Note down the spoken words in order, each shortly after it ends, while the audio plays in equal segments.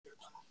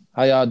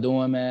How y'all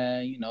doing,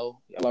 man? Y'all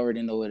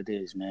already know what it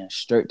is, man.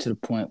 Straight to the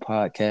point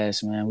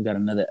podcast, man. We got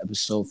another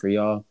episode for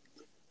y'all.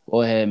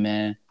 Go ahead,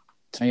 man.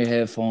 Turn your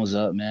headphones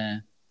up,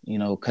 man.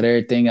 Cut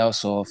everything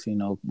else off.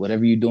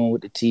 Whatever you're doing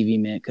with the TV,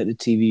 man, cut the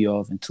TV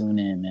off and tune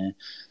in, man.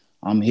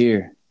 I'm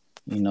here.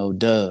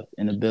 Dub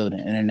in the building,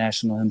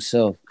 international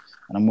himself.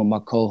 And I'm with my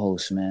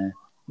co-host, man.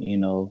 You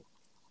know,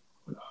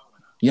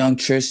 young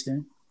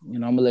Tristan. I'm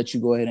gonna let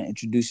you go ahead and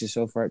introduce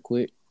yourself right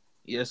quick.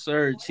 Yes,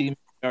 sir. Team, you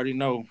already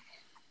know.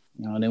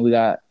 Then we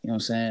got, what I'm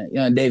saying,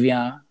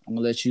 Davion. I'm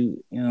gonna let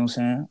you, what I'm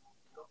saying?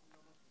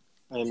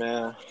 Hey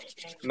man,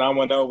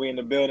 910, we in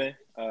the building.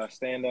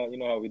 Stand up, you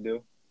know how we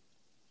do.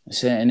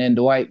 And then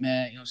Dwight,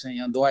 man, what I'm saying,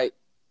 young Dwight.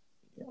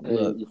 Hey,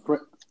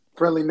 Look,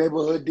 friendly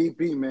neighborhood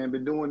DP, man.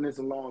 Been doing this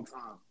a long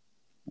time.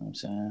 what I'm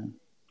saying,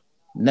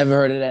 never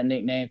heard of that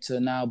nickname till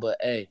now, but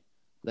hey,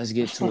 let's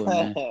get to it,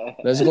 man.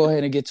 Let's go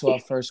ahead and get to our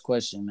first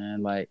question,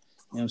 man. Like,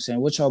 what I'm saying,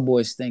 what y'all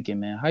boys thinking,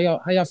 man? How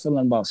y'all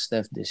feeling about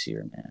Steph this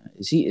year, man?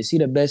 Is he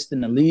the best in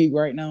the league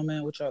right now,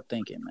 man? What y'all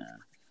thinking, man?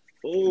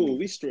 Oh,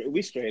 we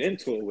straight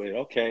into it with it.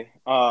 Okay.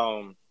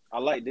 I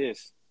like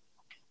this.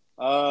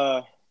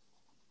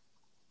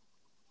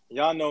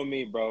 Y'all know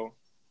me, bro.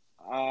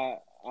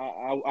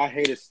 I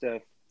hated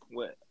Steph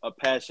with a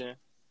passion.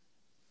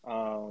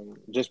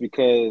 Just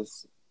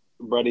because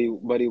Buddy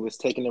was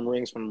taking them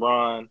rings from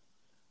Bron.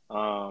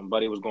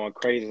 Buddy was going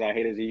crazy. I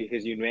hated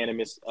his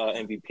unanimous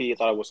MVP. I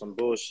thought it was some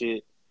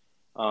bullshit.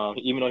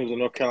 Even though he was a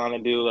North Carolina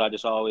dude, I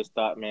just always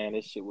thought, man,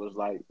 this shit was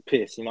like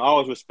piss. I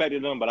always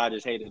respected him, but I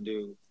just hated the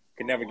dude.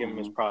 Could never give him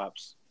his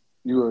props.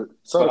 You a But I'm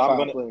certified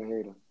gonna, player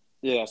hater.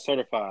 yeah,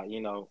 certified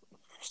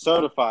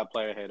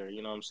player hater.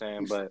 You know what I'm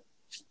saying? But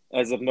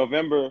as of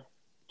November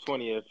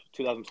 20th,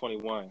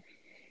 2021,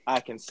 I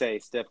can say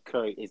Steph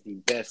Curry is the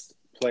best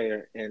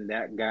player in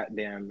that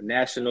goddamn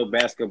National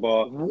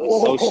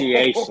Basketball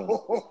Association,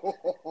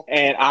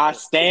 and I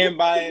stand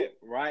by it.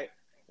 Right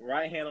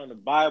hand on the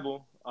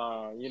Bible.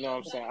 You know what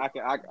I'm saying?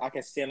 I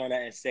can stand on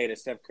that and say that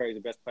Steph Curry is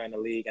the best player in the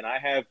league, and I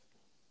have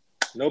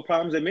no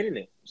problems admitting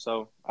it.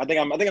 So I'm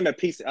at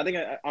peace.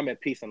 I'm at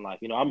peace in life.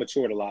 I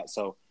matured a lot,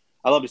 so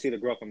I love to see the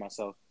growth in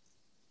myself.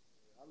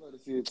 I love to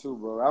see it too,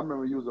 bro. I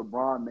remember you was a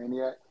Braun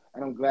maniac,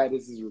 and I'm glad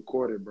this is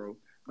recorded, bro.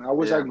 And I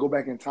wish I Yeah. could go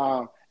back in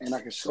time and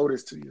I could show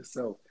this to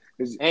yourself.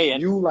 Because Hey,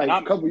 you, and like, a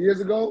I'm couple years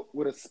ago,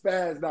 would have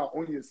spazzed out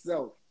on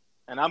yourself.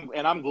 and I'm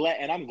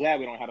glad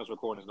we don't have those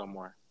recordings no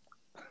more.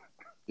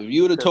 If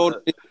you would have Cause told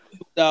him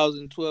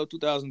 2012,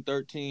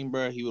 2013,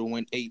 bro, he would have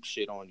went ape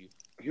shit on you.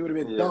 He would have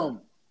been yeah,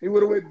 dumb. He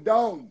would have went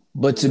dumb.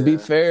 But to be yeah,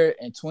 fair,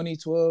 in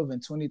 2012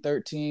 and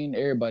 2013,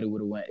 everybody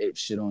would have went ape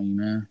shit on you,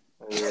 man.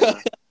 yeah. Yeah,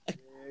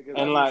 because I And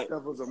think like,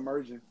 stuff was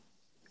emerging.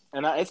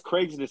 it's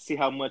crazy to see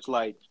how much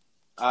like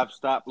I've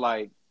stopped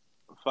like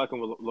fucking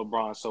with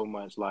LeBron so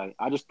much. Like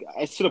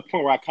it's to the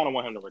point where I kind of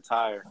want him to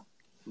retire,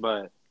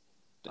 but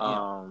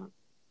Damn.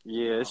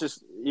 yeah, it's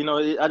just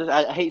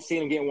I hate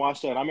seeing him getting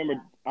washed out. I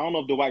don't know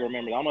if Dwight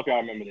remembered. I don't know if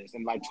y'all remember this.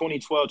 In like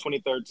 2012,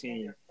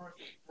 2013,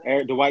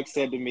 Eric Dwight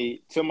said to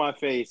me to my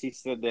face, he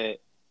said that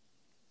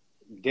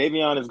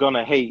Davion is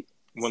gonna hate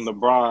when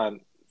LeBron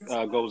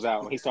goes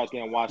out when he starts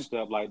getting washed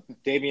up. Like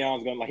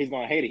Davion's gonna he's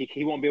gonna hate it.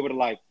 He won't be able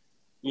to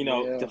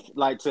Yeah,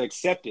 to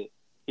accept it.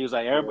 He was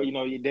like, yeah.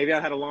 everybody,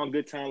 Davion had a long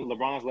good time.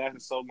 LeBron's lasting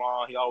so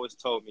long. He always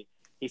told me.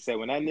 He said,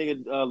 when that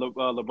nigga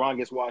LeBron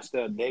gets washed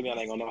up, Davion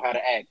ain't gonna know how to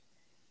act.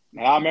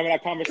 And I remember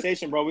that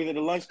conversation, bro. We was at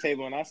the lunch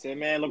table, and I said,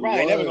 man, It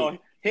LeBron was.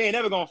 he ain't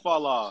never gonna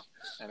fall off.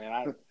 And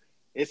then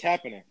it's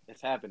happening.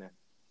 It's happening.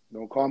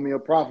 Don't call me a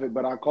prophet,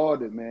 but I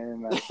called it,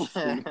 man. Like,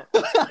 see,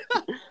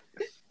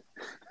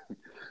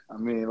 I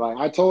mean, like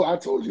I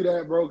told you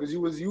that, bro, because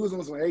you was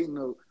on some hating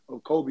of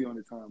Kobe on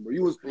the time, bro.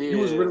 You was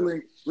Yeah,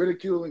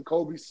 ridiculing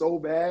Kobe so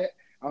bad.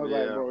 I was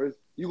like, yeah.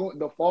 bro,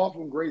 the fall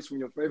from grace from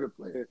your favorite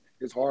player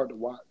is hard to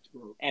watch,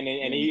 bro. And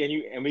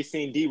And we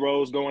seen D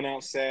Rose going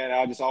out sad.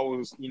 I just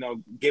always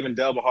giving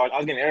Dub a hard. I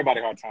was giving everybody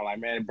a hard time. Like,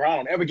 man, Brown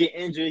don't ever get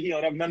injured. He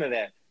don't have none of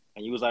that.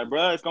 And you was like,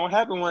 bro, it's gonna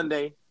happen one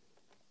day.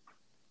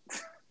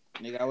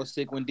 Nigga, I was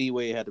sick when D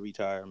Wade had to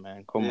retire,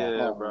 man. Come on.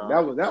 Yeah, oh, bro.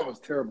 that was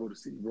terrible to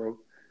see, bro.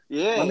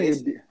 Yeah, My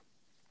nigga,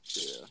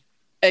 yeah.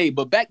 Hey,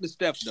 but back to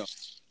Steph though.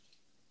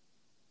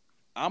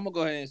 I'm gonna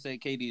go ahead and say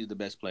KD is the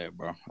best player,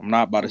 bro. I'm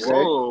not about to say. okay,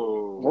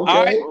 Whoa, All whoa,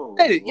 right, okay, whoa,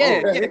 said it.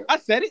 Yeah, whoa, yeah. I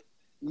said it.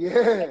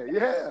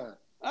 yeah.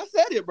 I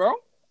said it, bro.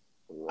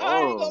 I ain't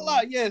gonna whoa.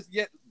 lie. Yes,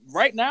 yeah.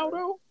 Right now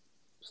though,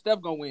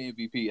 Steph gonna win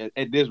MVP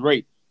at this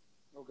rate.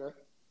 Okay.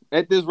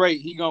 At this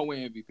rate, he gonna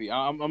win MVP.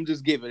 I'm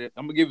just giving it.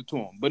 I'm gonna give it to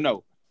him. But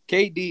no,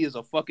 KD is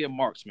a fucking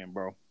marksman,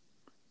 bro.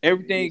 He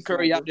Everything is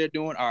Curry out sniper. there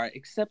doing, all right,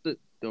 except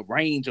the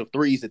range of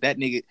threes that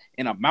nigga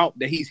and amount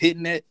that he's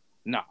hitting at.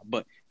 Nah,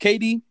 but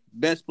KD,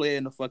 best player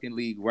in the fucking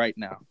league right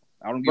now.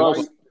 I don't give a Bro,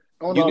 Why fuck.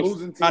 you on a You can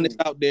losing find this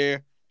team? out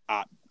there.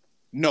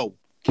 No,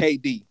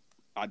 KD.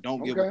 I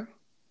don't give a Okay.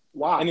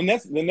 Why? and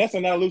the Nets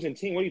are not a losing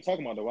team. What are you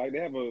talking about, though? Right?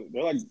 They're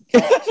like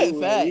top two in the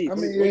fact. I East. mean,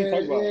 What are you yeah,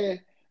 talking about? yeah.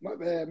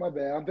 My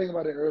bad. I'm thinking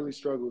about the early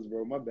struggles,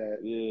 bro. My bad.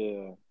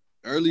 Yeah.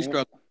 Early And,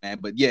 struggle, man.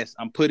 But yes,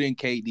 I'm putting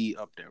KD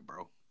up there,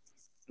 bro.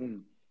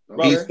 mm,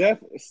 Bro, Okay.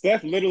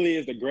 Steph literally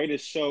is the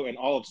greatest show in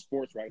all of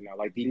sports right now.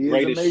 Like the He is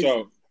greatest amazing.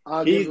 show.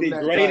 I'll give him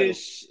that title.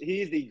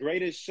 He's the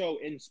greatest show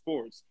in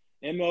sports.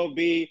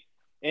 MLB,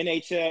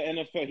 NHL,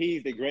 NFL.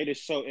 He's the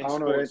greatest show in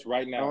sports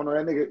right I now. don't know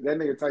that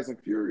nigga Tyson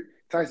Fury.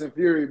 Tyson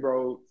Fury,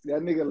 bro.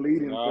 That nigga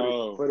leading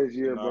for this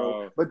year,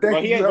 bro. But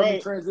thank you for helping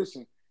me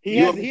transition. He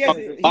has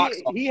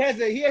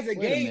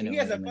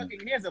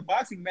a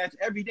boxing match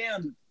every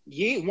damn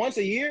year, once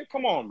a year.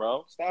 Come on,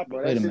 bro. Stop it.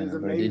 Wait a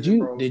minute,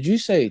 bro. Did you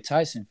say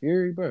Tyson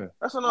Fury, bro?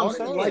 That's what I'm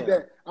saying.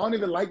 I don't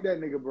even like that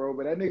nigga, bro.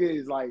 But that nigga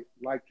is like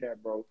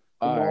that, bro.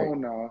 Come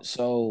on now.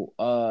 So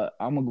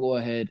I'm gonna go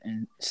ahead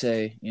and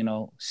say,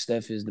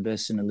 Steph is the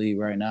best in the league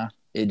right now.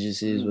 It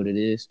just is what it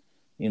is.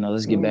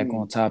 Let's get back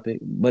on topic.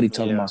 Buddy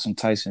talking about some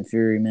Tyson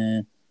Fury,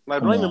 man.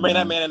 Like, don't even bring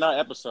that man in our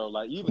episode.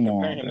 Like, you even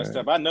comparing him to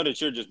stuff. I know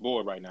that you're just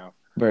bored right now.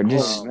 Bro,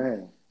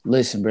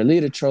 listen, bro.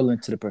 Leave the trolling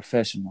to the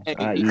professionals,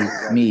 i.e.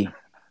 me.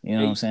 You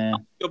know what I'm saying?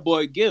 Your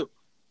boy Gip.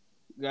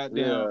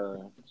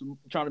 Goddamn.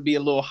 Trying to be a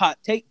little hot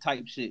take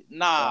type shit.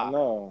 Nah.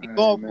 No.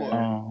 Go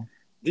for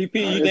it.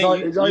 DP, you think...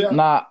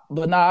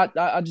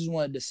 I just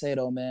wanted to say,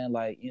 though, man,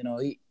 like,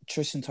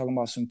 Tristan talking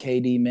about some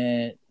KD,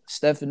 man.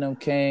 Steph and them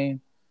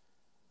came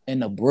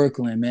into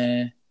Brooklyn,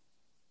 man.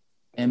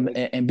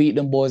 And beat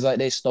them boys like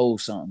they stole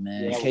something,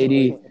 man. Yeah,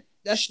 KD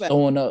that's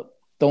throwing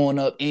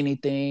up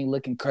anything,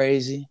 looking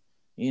crazy.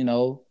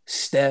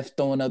 Steph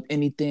throwing up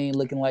anything,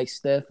 looking like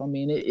Steph. I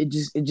mean, it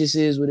just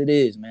is what it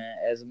is, man.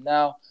 As of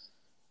now,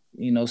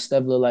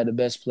 Steph look like the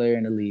best player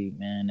in the league,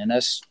 man. And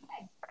that's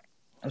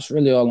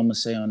really all I'm gonna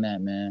say on that,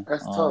 man.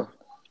 That's tough.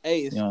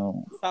 Hey, it's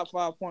top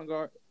 5 point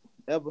guard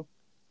ever.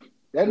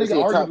 That nigga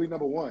arguably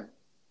number one.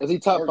 Is he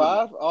top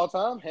 5 all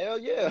time? Hell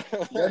yeah.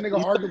 That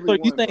nigga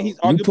arguably you one, think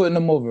bro. he's You putting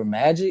him over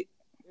Magic?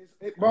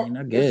 Bro, I mean,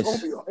 I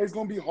guess. It's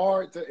gonna be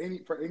hard for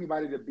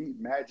anybody to beat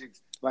Magic's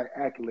like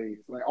accolades,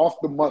 like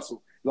off the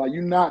muscle. Like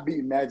you're not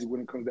beating Magic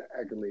when it comes to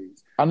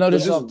accolades. I know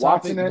this is just off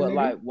topic, watching that but nigga?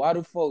 like, why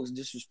do folks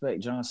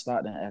disrespect John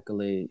Stockton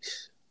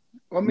accolades?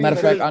 I mean, Matter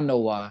of fact, I know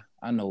why.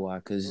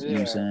 Because you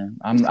know what I'm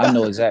saying. I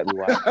know exactly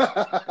why.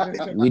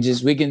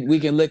 we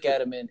can look at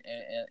him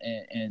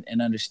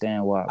and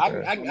understand why. I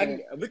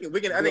think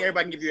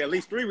everybody can give you at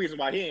least 3 reasons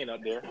why he ain't up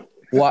there.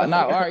 Why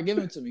not? All right, give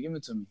it to me.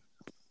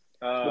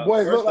 The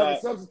boys look like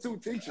a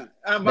substitute teacher.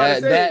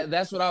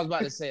 That's what I was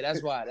about to say.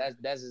 That's why.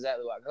 That's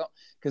exactly why.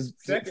 Because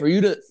for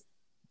you to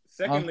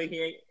secondly,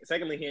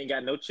 he ain't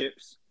got no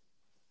chips.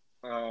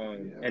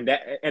 And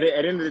that at the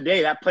end of the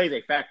day, that plays a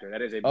factor.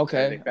 That is a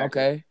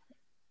okay.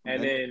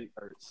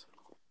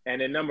 And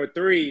then number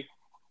 3,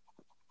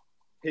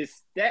 his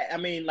stat. I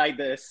mean, like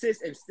the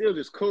assists and steals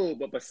is cool,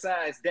 but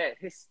besides that,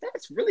 his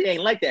stats really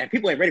ain't like that. And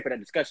people ain't ready for that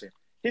discussion.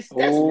 His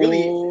stats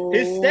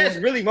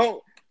really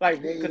won't.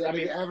 Like, because I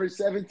mean, average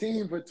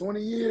 17 for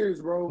 20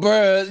 years, bro.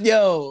 Bro,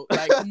 yo,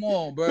 like, come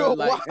on, bro.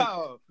 Like,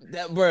 wow.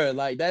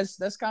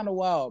 That's kind of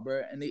wild,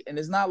 bro. And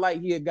it's not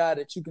like he a guy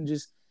that you can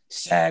just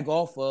sag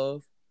off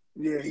of.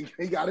 Yeah,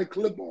 he got a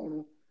clip on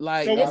him.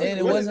 Like, so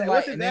it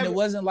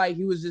wasn't like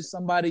he was just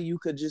somebody you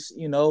could just,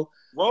 What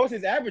was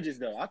his averages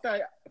though? I thought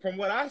from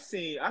what I've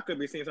seen, I could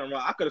be seeing something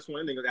wrong. I could have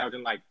sworn he was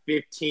averaging like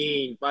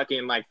 15,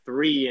 fucking like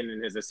 3, and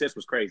then his assist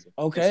was crazy.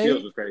 Okay, his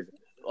steals was crazy.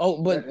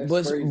 Oh, but at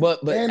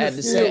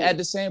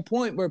the same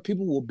point, where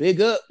people will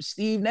big up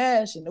Steve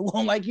Nash, and it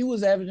wasn't like he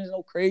was averaging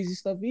no crazy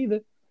stuff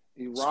either.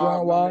 He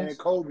robbed my man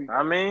Kobe.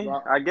 I mean,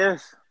 I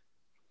guess.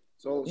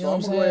 So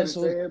I'm gonna go ahead and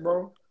say it,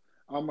 bro.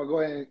 I'm gonna go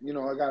ahead and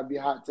I gotta be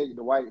hot take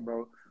Dwight,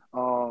 bro.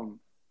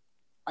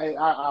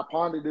 I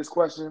pondered this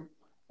question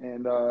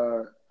and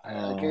I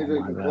came to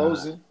the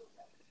conclusion.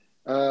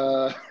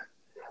 I'm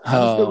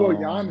still go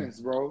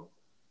Giannis, bro.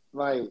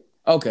 Like.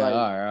 Okay, like,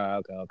 all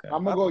right, okay.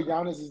 I'm gonna go.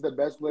 Giannis is the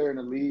best player in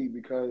the league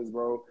because,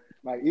 bro,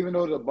 like even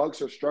though the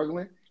Bucks are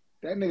struggling,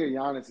 that nigga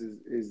Giannis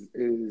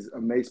is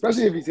amazing.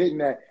 Especially if he's hitting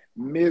that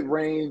mid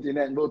range and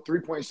that little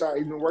 3-point shot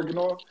he's been working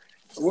on.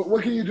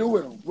 What can you do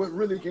with him? What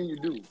really can you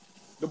do?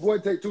 The boy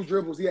take 2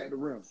 dribbles, he at the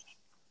rim.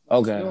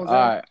 Okay,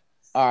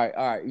 all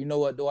right. You know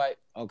what, Dwight?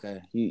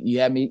 Okay, you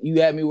had me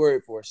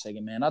worried for a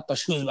second, man. I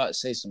thought you was about to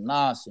say some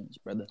nonsense,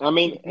 brother. I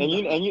mean, and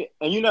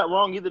you're not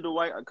wrong either,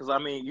 Dwight. Because I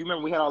mean, you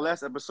remember we had our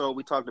last episode.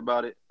 We talked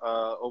about it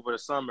over the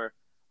summer.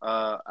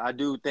 I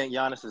do think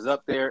Giannis is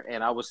up there,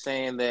 and I was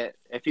saying that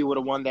if he would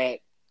have won that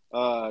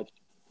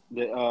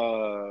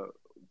the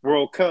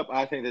World Cup,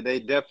 I think that they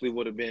definitely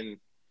would have been.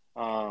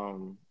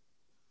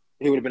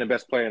 He would have been the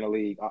best player in the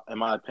league, in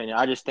my opinion.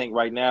 I just think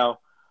right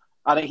now,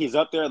 I think he's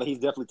up there. He's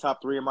definitely top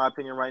 3 in my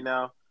opinion right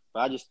now.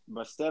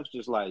 But Steph's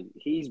just like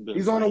he's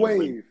on a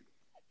wave.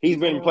 He's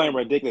been playing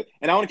ridiculous.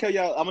 And I'm gonna tell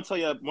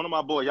you one of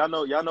my boys. Y'all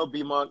know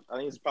B Monk. I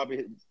think it's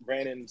probably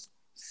Brandon's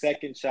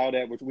second shout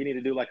out, which we need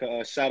to do like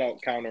a shout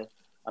out counter.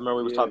 I remember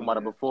we was talking about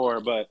it before,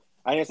 but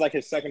I think it's like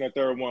his second or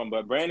third one.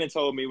 But Brandon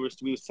told me we was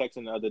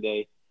texting the other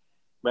day.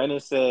 Brandon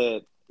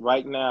said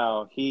right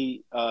now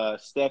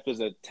Steph is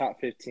a top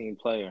 15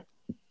 player.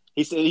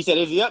 He said,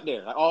 is he up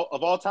there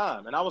of all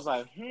time? And I was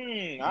like,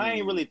 I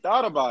ain't really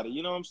thought about it.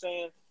 You know what I'm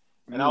saying?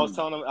 And I was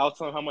telling him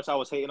how much I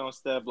was hating on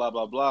Steph, blah,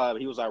 blah, blah.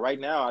 But he was like, right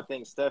now, I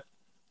think Steph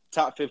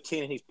top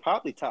 15, and he's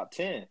probably top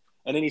 10.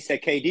 And then he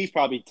said KD's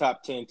probably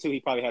top 10 too. He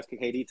probably has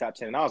KD top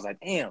 10. And I was like,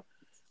 damn.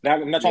 Now,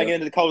 I'm not trying to get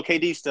into the cold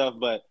KD stuff,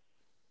 but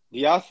do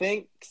y'all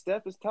think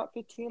Steph is top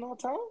 15 all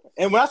time?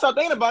 And when I start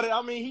thinking about it,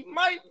 I mean, he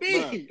might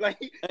be. Bro.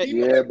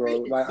 Might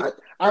bro. be. Like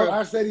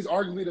I said, he's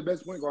arguably the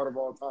best point guard of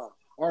all time.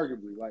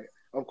 Arguably, like,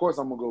 of course,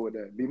 I'm gonna go with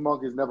that. B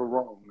Monk is never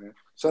wrong, man.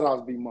 Shout out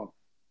to B Monk.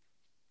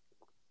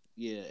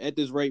 Yeah, at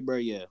this rate, bro.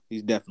 Yeah,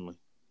 he's definitely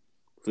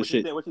for What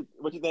shit.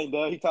 you think,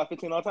 Doug? He top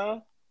 15 all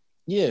time?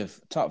 Yeah,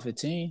 top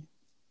 15.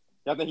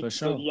 Y'all think For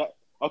sure.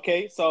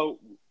 Okay, so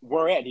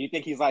where at? Do you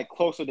think he's like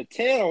closer to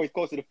 10 or he's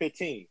closer to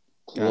 15?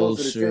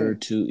 Closer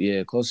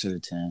to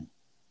 10.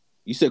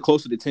 You said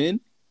closer to 10?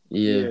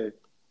 Yeah.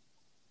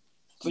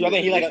 So y'all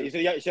think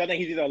y'all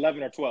think he's either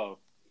 11 or 12?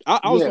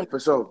 I was gonna for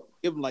sure.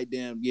 give him like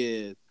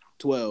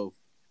 12.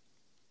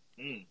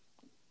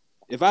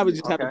 If I would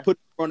just have to put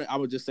it on it, I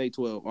would just say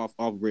 12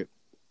 off rip.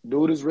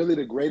 Dude is really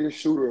the greatest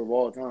shooter of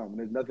all time.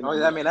 There's nothing.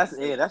 Oh, I mean that's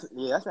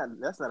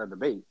not a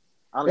debate.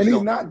 And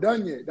he's not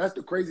done yet. That's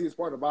the craziest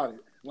part about it.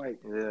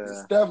 Like,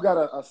 Steph got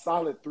a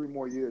solid 3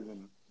 more years in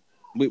him.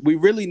 We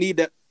really need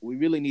that. We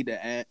really need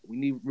to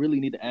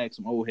ask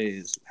some old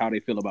heads how they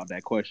feel about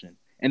that question.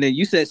 And then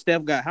you said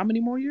Steph got how many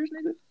more years,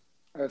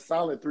 nigga? A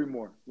solid 3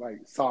 more,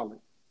 like solid.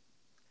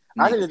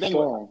 I think the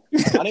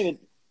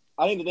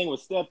thing with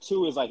Steph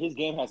too is like his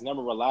game has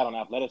never relied on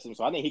athleticism.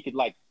 So I think he could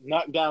like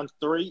knock down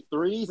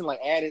threes and like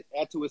add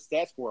to his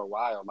stats for a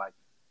while. Like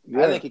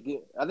I think it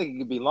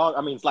could be long.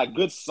 I mean, it's like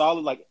good,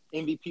 solid like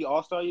MVP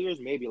All-Star years,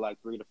 maybe like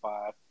 3 to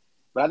 5.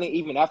 But I think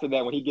even after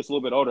that, when he gets a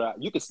little bit older,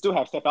 you could still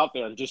have Steph out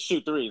there and just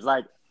shoot threes.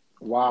 Like,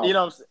 wow, you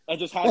know, and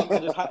just hide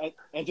him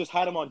and just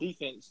hide him on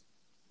defense.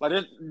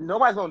 Like,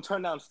 nobody's gonna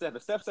turn down Steph.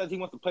 If Steph says he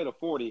wants to play the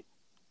 40,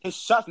 his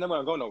shot's never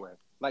gonna go nowhere.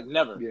 Like,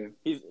 never. Yeah.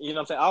 He's, you know what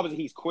I'm saying?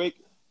 Obviously, he's quick,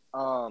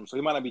 so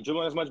he might not be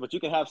dribbling as much. But you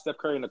can have Steph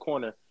Curry in the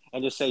corner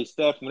and just say,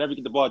 Steph, whenever you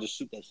get the ball, just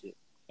shoot that shit.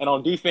 And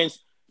on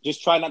defense,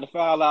 just try not to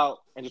foul out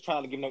and just try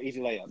not to give no easy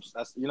layups.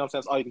 That's, you know what I'm saying?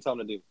 That's all you can tell him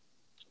to do.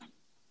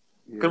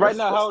 Because right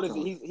now, how old is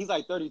he? He's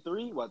like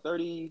 33,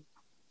 30?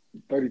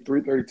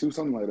 33, 32,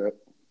 something like that.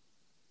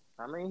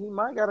 I mean, he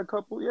might got a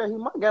couple. Yeah, he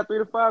might got 3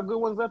 to 5 good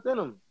ones left in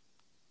him.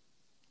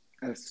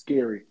 That's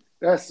scary.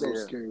 That's so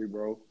scary,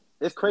 bro.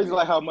 It's crazy,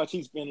 like how much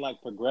he's been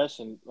like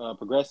progressing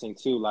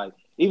too. Like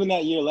even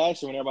that year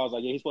last year, when everybody was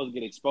like, "Yeah, he's supposed to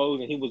get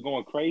exposed," and he was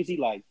going crazy.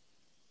 Like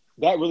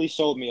that really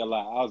showed me a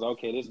lot. I was like,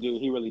 "Okay, this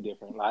dude, he really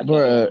different." Like I can't do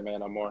that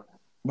man no more.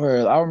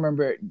 Bro, I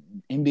remember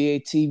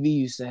NBA TV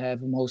used to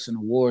have him hosting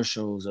award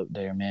shows up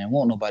there, man.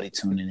 Won't nobody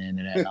tuning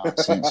into that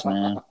nonsense,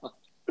 man.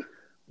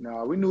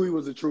 No, we knew he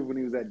was the truth when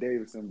he was at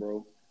Davidson,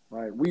 bro.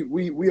 Like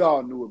we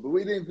all knew it, but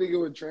we didn't think it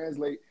would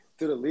translate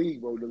to the league,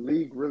 bro. The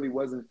league really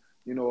wasn't,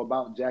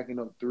 about jacking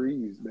up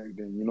threes back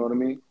then. You know what I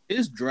mean?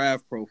 His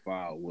draft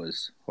profile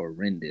was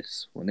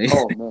horrendous when they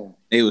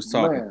was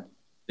talking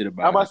shit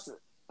about it. I was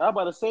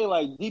about to say,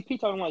 like, DP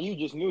talking like you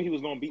just knew he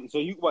was gonna be. So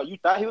you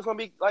thought he was gonna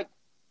be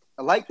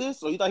like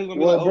this, or you thought he was gonna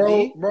be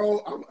like OD?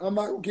 Bro, I'm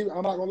not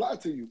gonna lie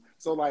to you.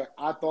 So like,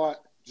 I thought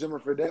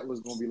Jimmer Fredette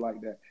was gonna be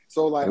like that.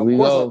 So like, of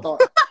course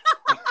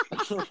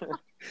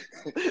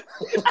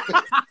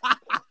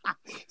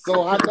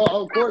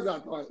I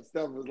thought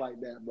Steph was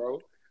like that, bro.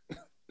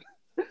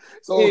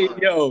 So hey,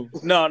 yo,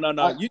 no,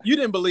 you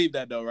didn't believe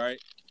that though, right?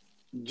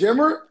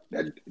 Jimmer,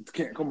 that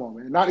can't come on,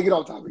 man. Not to get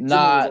off topic.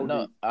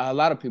 No, a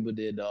lot of people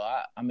did though.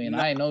 I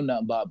ain't know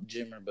nothing about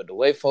Jimmer, but the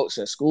way folks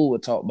at school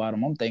would talk about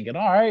him, I'm thinking,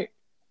 all right,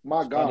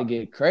 my God, to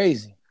get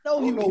crazy. No,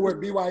 he know where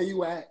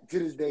BYU at to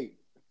this day.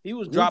 He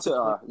was dropping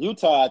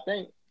Utah, I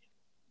think.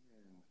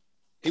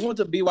 He went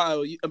to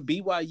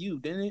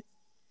BYU, didn't he?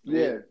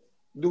 Yeah,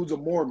 dude's a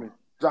Mormon,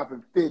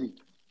 dropping 50.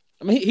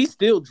 I mean, he's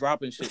still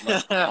dropping shit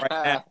like right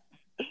now.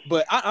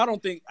 But I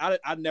don't think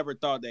I never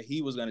thought that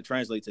he was going to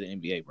translate to the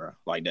NBA, bro,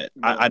 like that.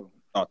 I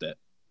thought that.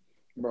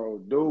 Bro,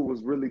 dude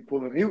was really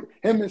pulling. Him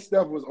and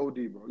Steph was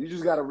OD, bro. You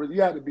just you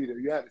had to be there.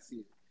 You had to see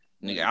it.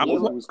 Nigga,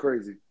 it was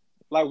crazy.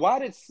 Like, why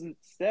did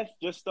Steph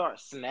just start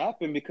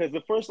snapping? Because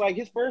his first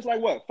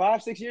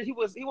 5-6 years, he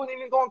wasn't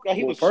even going.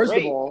 He was first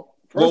straight. of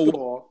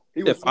all,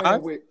 he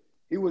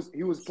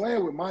was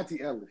playing with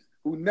Monty Ellis,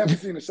 who never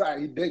seen a shot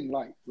he didn't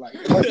like. Like,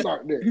 let's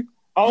start there.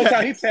 Only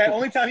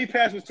time he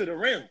passed was to the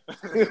rim.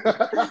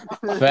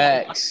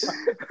 Facts.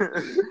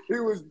 He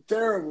was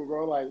terrible,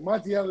 bro. Like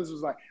Monty Ellis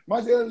used to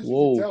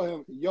tell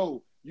him,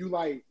 "Yo,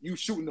 you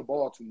shooting the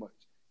ball too much.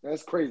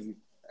 That's crazy.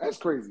 That's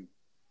crazy."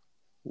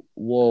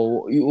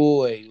 Whoa,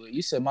 wait,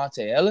 you said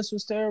Monte Ellis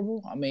was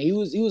terrible? I mean,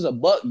 he was a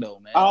buck though,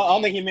 man. I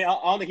don't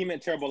think he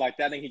meant terrible like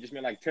that. I think he just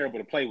meant like terrible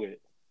to play with.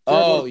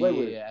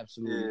 Yeah,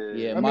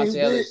 absolutely. Yeah, Monte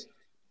Ellis.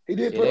 He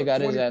did. They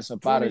got his ass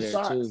up out of there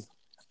shots. too.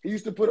 He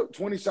used to put up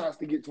 20 shots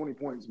to get 20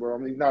 points, bro. I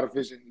mean, he's not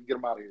efficient. Get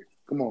him out of here.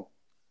 Come on.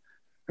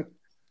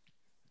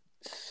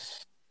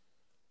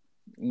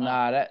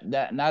 Nah,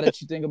 that now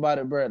that you think about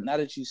it, bro. Now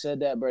that you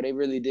said that, bro, they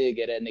really did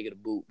get that nigga the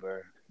boot,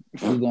 bro.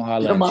 We gonna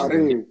holler at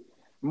you.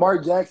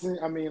 Mark Jackson,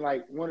 I mean,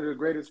 like one of the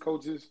greatest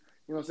coaches.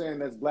 You know what I'm saying?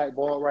 That's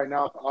blackballed right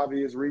now for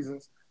obvious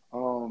reasons.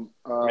 Man,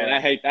 I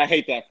hate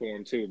that for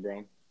him too,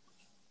 bro.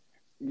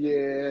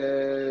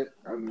 Yeah,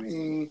 I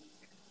mean,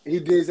 he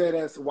did say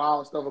that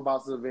wild stuff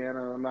about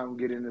Savannah. I'm not gonna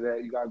get into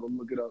that. You gotta go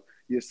look it up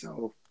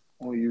yourself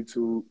on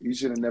YouTube. He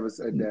should have never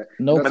said that.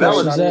 No That's But that why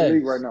he's was questions not in the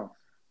league right asked. now.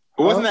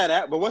 But wasn't Huh?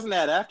 that? But wasn't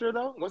that after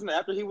though? Wasn't that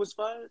after he was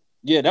fired?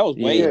 Yeah, that was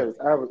way. Yeah.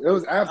 Yeah, it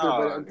was after,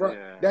 but Oh,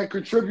 yeah. that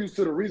contributes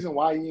to the reason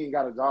why he ain't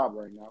got a job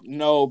right now.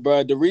 No,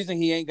 bro. The reason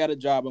he ain't got a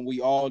job, and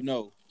we all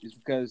know, is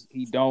because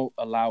he don't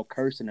allow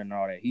cursing and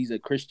all that. He's a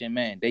Christian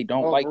man. They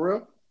don't Oh, like for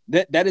real?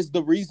 that. That is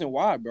the reason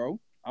why, bro.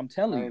 I'm I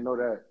telling didn't you. know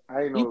that.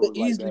 I didn't know He it could was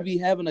like easily that. be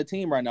having a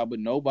team right now, but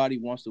nobody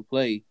wants to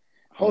play.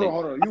 Hold when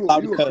on. they allow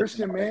You the a cuss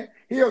Christian and all that. man?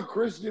 He a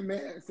Christian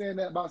man saying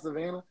that about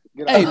Savannah?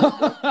 Get Hey, out of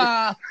here,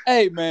 bro.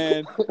 hey,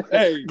 man.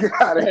 Hey, Get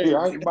out of hey, here.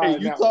 I ain't hey,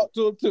 buying you that talk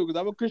to him too, because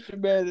I'm a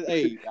Christian man. And,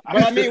 hey,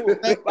 But I mean,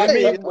 hey,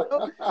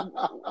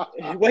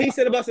 what he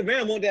said about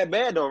Savannah wasn't that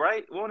bad though,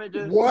 right? Wasn't it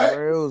just What?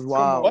 Bro, it was Come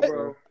wild, on, What?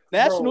 bro.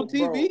 national Bro,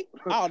 TV?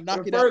 I'll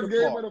knock the it out first the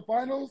game park. of the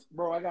finals,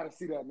 bro, I gotta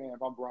see that man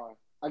if I'm Brian.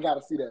 I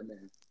gotta see that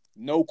man.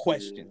 No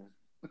question.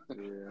 Yeah.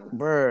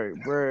 bro.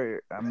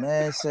 A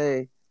man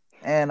say,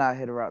 and I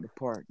hit her out the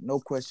park. No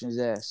questions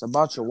asked.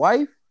 About your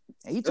wife?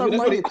 And he talking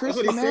about you a That's what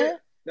Christian he said. man?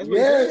 That's what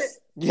he said.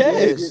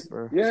 Yes. Yes,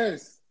 bro.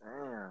 Yes.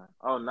 Damn.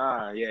 Oh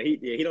nah. Yeah,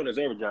 he don't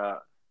deserve a job.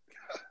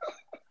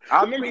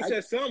 I remember he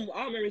said something.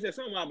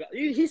 About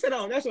he said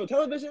on national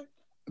television.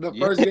 The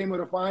Yeah. first game of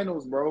the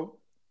finals, bro.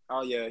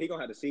 Oh yeah, he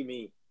gonna have to see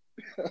me.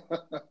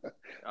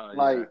 Oh,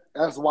 Like, yeah.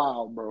 that's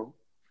wild, bro.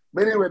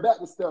 But anyway, back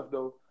to Steph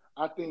though.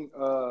 I think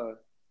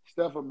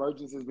Steph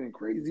emergence has been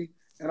crazy.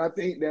 And I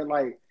think that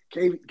like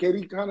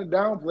KD kind of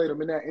downplayed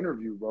him in that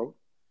interview, bro.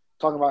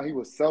 Talking about he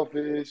was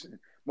selfish,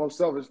 most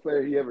selfish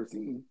player he ever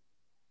seen.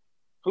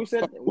 Who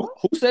said what?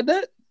 Who said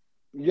that?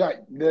 Yeah,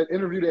 the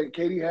interview that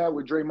KD had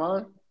with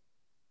Draymond,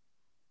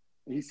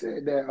 he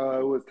said that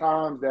it was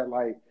times that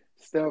like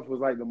Steph was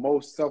like the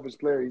most selfish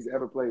player he's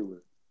ever played with.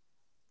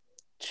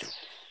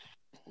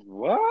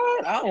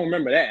 What? I don't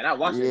remember that. I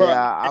watched it.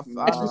 Yeah, I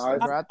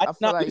Nah,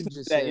 feel like he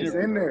just said It's that,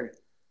 in bro. there.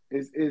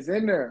 It's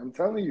in there. I'm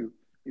telling you.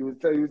 He was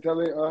telling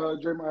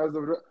Draymond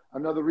that's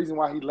another reason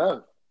why he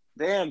left.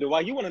 Damn, dude,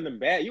 why you one of them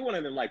bad? You one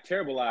of them like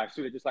terrible eyes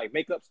too that just like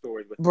make up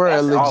stories. But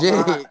Bro, that's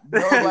legit.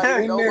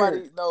 In Nobody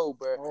there. know,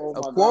 bro. Oh A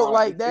my quote God,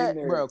 like it's in that,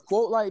 there. bro. A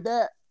quote like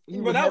that, he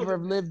But would that never was-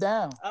 have lived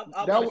down. I'm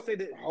That about was, to say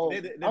that oh,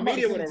 the I'm about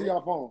media to would send it to have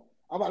your phone.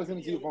 I'm about to send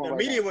it to your phone the right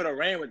media now. would have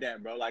ran with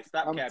that, bro. Like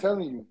stop I'm capping.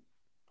 telling you.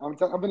 I'm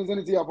going to send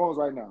it to your phones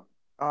right now.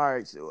 All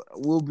right, so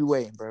we'll be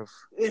waiting, bro.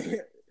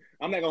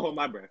 I'm not gonna hold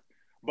my breath.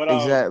 But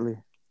Exactly.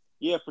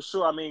 yeah, for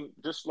sure. I mean,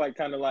 just like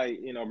kind of like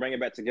bring it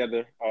back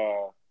together.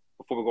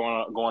 Before we go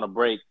on a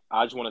break,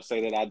 I just want to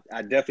say that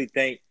I definitely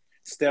think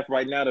Steph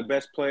right now the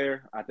best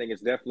player. I think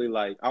it's definitely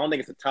like I don't think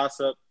it's a toss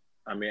up.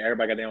 I mean,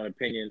 everybody got their own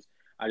opinions.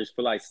 I just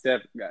feel like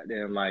Steph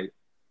goddamn like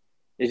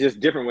it's just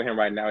different with him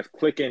right now. It's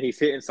clicking. He's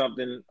hitting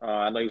something.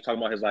 I know he was talking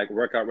about his like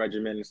workout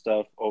regimen and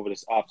stuff over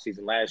this off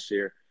season last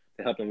year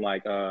to help him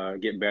like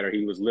get better.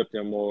 He was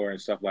lifting more and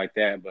stuff like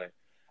that. But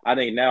I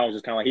think now it's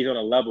just kind of like he's on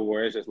a level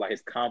where it's just like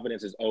his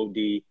confidence is OD.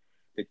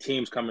 The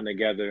team's coming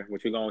together,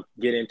 which we're gonna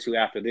get into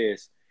after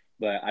this.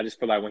 But I just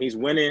feel like when he's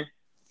winning,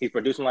 he's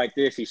producing like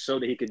this. He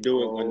showed that he could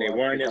do it when they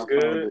weren't as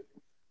good.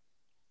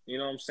 You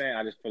know what I'm saying?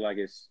 I just feel like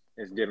it's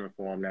different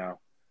for him now.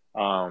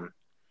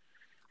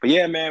 But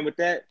yeah, man. With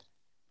that,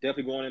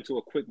 definitely going into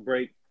a quick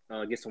break.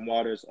 Get some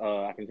waters.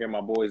 I can hear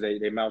my boys.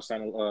 They mouth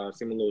seem a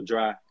little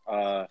dry.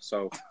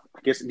 So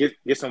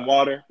get some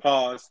water.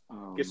 Pause.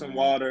 Get some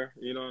water.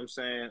 You know what I'm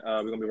saying?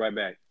 We're gonna be right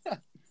back.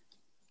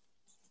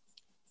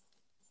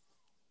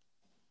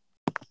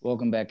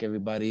 Welcome back,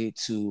 everybody,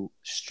 to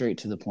Straight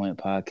to the Point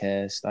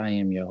podcast. I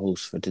am your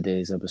host for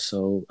today's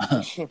episode,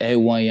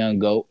 A1 Young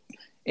Goat.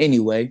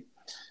 Anyway,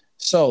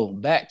 so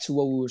back to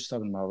what we were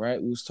talking about,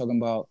 right? We was talking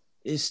about,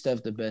 is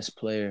Steph the best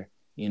player,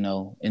 in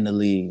the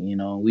league?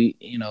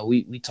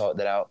 We talked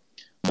that out.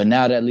 But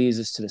now that leads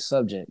us to the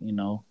subject,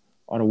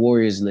 are the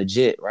Warriors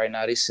legit? Right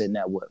now they sitting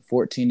at what,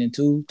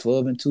 14-2,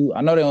 12-2?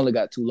 I know they only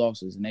got 2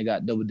 losses and they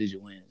got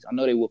double-digit wins. I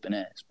know they whooping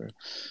ass, bro.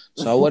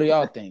 So what do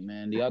y'all think,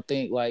 man? Do y'all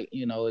think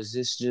is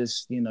this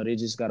just, they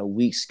just got a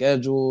weak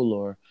schedule,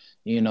 or,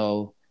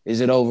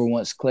 is it over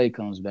once Clay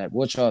comes back?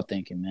 What y'all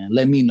thinking, man?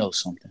 Let me know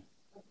something.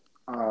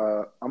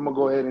 I'm gonna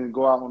go ahead and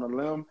go out on a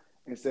limb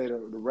and say the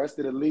rest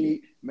of the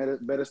league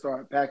better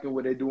start packing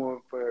what they're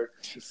doing for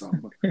the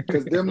summer,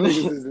 because them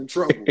niggas is in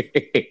trouble. Them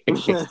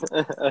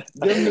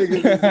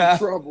niggas is in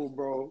trouble,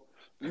 bro.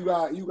 You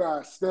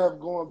got Steph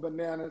going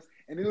bananas,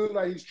 and it looks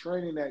like he's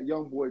training that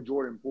young boy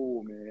Jordan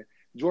Poole, man.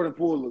 Jordan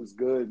Poole looks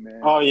good,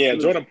 man. Oh yeah,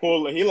 Jordan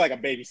Poole. He like a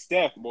baby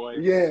Steph, boy.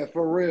 Yeah,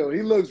 for real.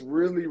 He looks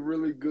really,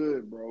 really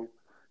good, bro.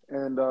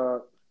 And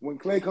when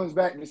Clay comes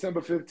back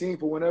December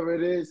 15th or whenever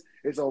it is,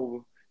 it's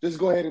over. Just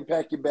go ahead and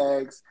pack your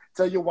bags.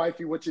 Tell your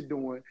wifey what you're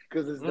doing,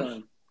 because it's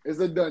done. It's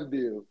a done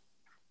deal.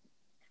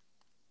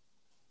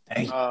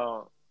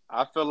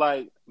 I feel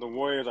like the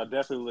Warriors are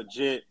definitely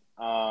legit.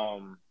 I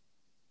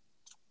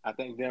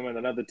think them and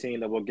another team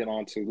that we'll get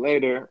on to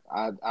later.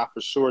 I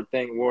for sure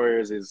think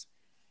Warriors is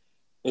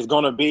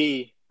going to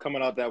be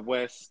coming out that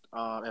West.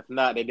 If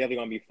not, they're definitely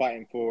going to be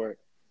fighting for it.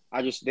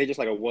 they just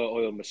like a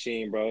well-oiled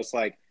machine, bro. It's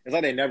like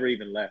they never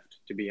even left.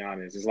 To be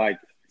honest, it's like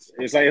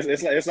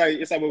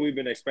what we've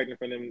been expecting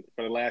from them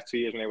for the last 2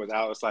 years when they was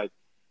out. It's like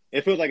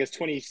it feels like it's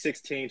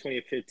 2016,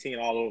 2015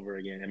 all over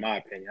again. In my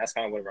opinion, that's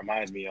kind of what it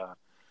reminds me of.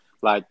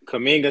 Like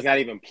Kuminga's not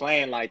even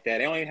playing like that.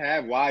 They don't even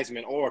have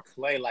Wiseman or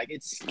Clay. Like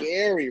it's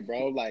scary,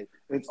 bro. Like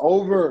it's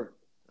over.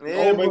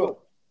 Yeah, but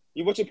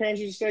what your parents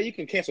used to say, you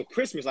can cancel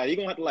Christmas. Like you're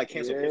gonna have to like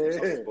cancel Christmas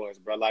on these boys,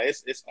 bro. Like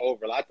it's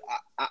over. Like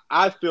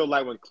I feel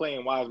like when Clay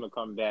and Wiseman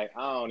come back,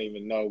 I don't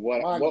even know what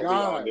we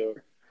gonna do.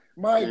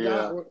 My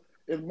God,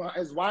 if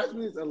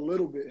Wiseman is a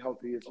little bit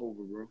healthy, it's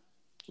over, bro.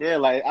 Yeah,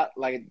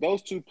 like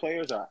those two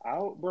players are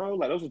out, bro.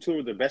 Like those are two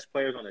of the best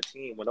players on the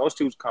team. When those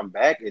two come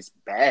back, it's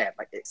bad.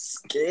 Like it's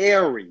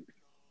scary.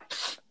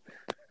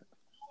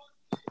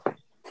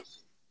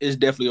 It's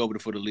definitely over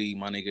for the league,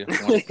 my nigga.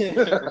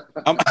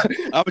 I'm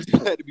just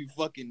glad to be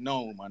fucking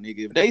known, my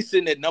nigga. If they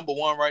sitting at number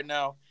one right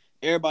now,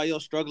 everybody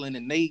else struggling,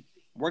 and they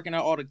working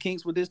out all the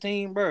kinks with this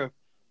team, bro,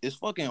 it's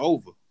fucking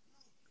over.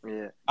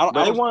 Yeah,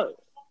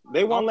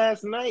 they won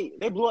last night.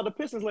 They blew out the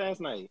Pistons last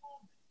night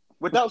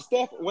without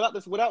Steph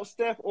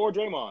or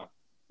Draymond.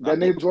 That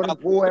nigga Jordan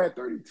Poole had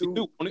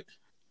 32.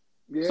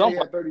 Yeah, he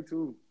had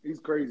 32. He's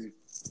crazy.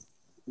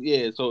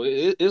 Yeah, so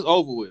it's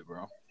over with,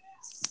 bro.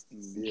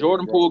 Yeah,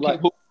 Jordan Poole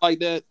keep hooping like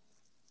that,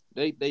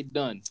 they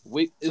done.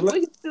 Is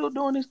Wiggins still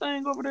doing his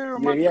thing over there?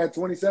 Yeah, he had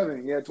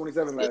 27. He had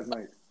 27 last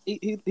night.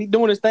 He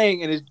doing his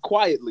thing, and it's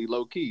quietly,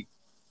 low key.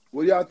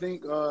 What do y'all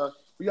think? Who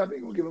y'all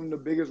think will give them the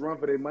biggest run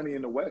for their money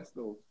in the West,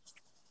 though?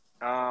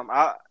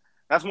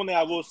 That's one thing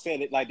I will say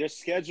that like their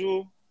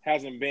schedule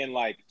hasn't been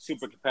like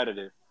super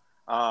competitive.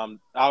 I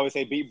always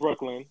say beat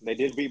Brooklyn. They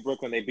did beat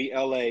Brooklyn. They beat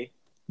LA.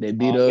 They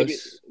beat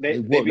us. They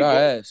whooped our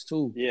ass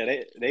too.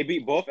 Yeah, they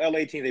beat both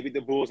LA teams. They beat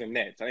the Bulls and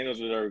Nets. I think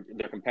those are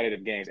their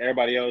competitive games.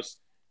 Everybody else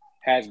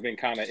has been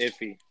kind of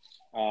iffy.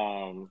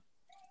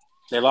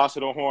 They lost to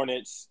the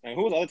Hornets. And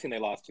who was the other team they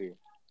lost to?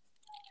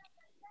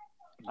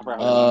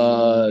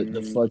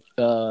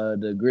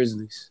 The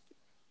Grizzlies.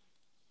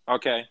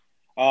 Okay.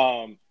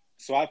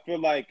 So I feel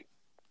like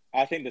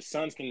I think the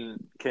Suns can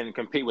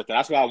compete with it.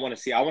 That's what I want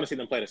to see. I want to see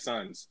them play the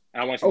Suns.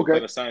 And I want to see them play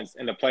the Suns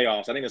in the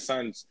playoffs. I think the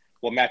Suns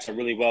will match up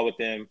really well with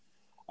them.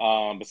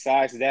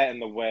 Besides that, in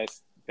the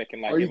West, they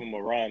can give them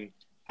a run.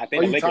 I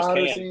think the Lakers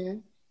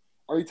can.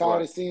 Are you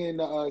tired of seeing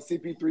the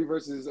CP3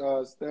 versus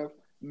Steph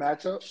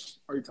matchup?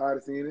 Are you tired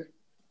of seeing it?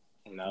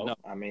 No.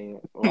 I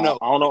mean, no.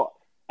 I don't know.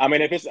 I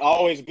mean, if it's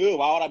always good,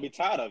 why would I be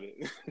tired of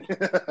it?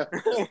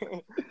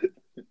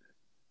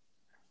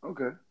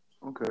 Okay.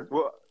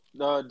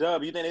 Well,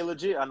 Dub, you think they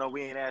legit? I know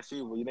we ain't asked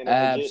you, but you think they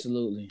legit?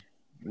 Absolutely,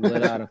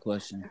 without a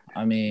question.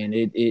 I mean,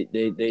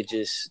 they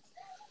just.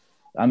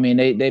 I mean,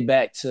 they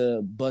back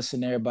to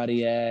busting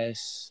everybody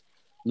ass,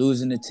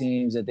 losing the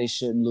teams that they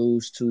shouldn't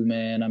lose to,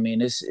 man. I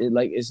mean, it's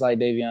like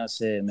Davion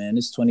said, man.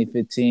 It's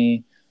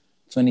 2015,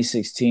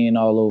 2016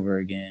 all over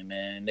again,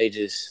 man. They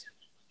just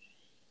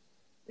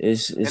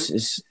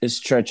it's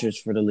treacherous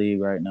for the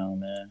league right now,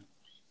 man.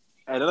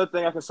 Another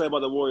thing I can say about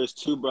the Warriors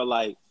too, bro,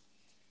 like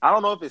I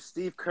don't know if it's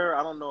Steve Kerr,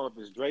 I don't know if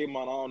it's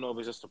Draymond, I don't know if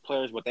it's just the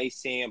players what they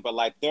seeing, but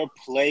like their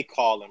play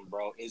calling,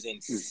 bro, is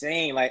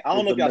insane. Like I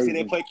don't know if y'all see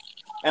their play,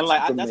 and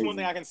like that's one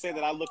thing I can say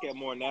that I look at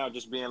more now,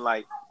 just being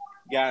like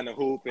guy in the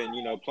hoop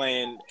and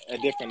playing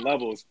at different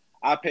levels.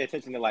 I pay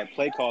attention to like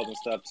play calls and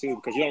stuff too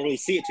because you don't really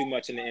see it too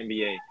much in the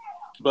NBA.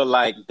 But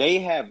like they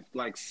have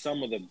like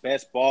some of the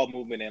best ball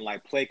movement and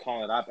like play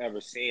calling that I've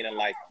ever seen, and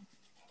like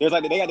there's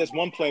like they got this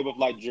one play with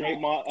like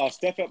Draymond,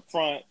 step up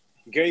front.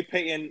 Gary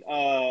Payton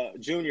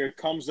Jr.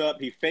 comes up,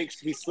 he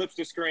slips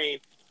the screen,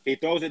 he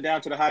throws it down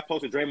to the high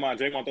post of Draymond.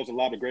 Draymond throws a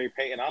lob to Gary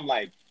Payton. I'm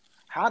like,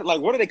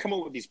 where do they come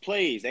up with these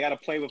plays? They got to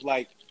play with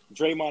like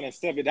Draymond and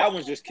Steph. That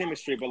one's just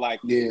chemistry, but like,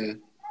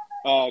 Draymond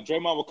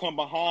will come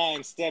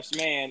behind Steph's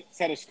man,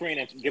 set a screen,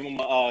 and give him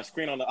a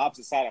screen on the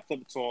opposite side and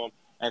flip it to him,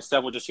 and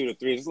Steph will just shoot a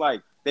three. It's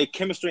like they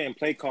chemistry and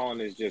play calling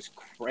is just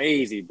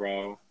crazy,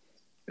 bro.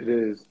 It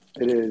is.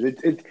 And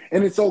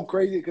it's so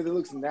crazy because it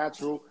looks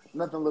natural.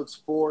 Nothing looks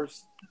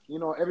forced.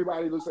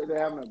 Everybody looks like they're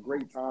having a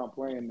great time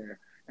playing there.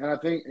 And I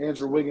think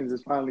Andrew Wiggins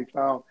has finally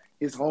found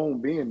his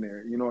home being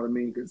there. You know what I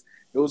mean? Because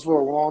it was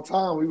for a long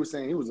time we were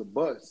saying he was a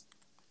bust.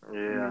 Yeah.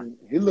 I mean,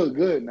 he look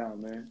good now,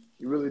 man.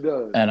 He really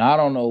does. And I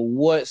don't know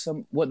what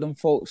them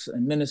folks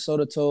in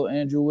Minnesota told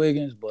Andrew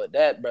Wiggins, but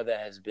that brother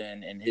has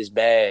been in his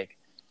bag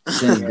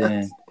since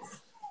then.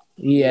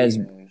 He has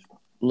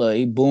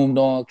he boomed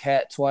on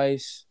Cat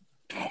twice.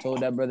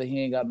 Told that brother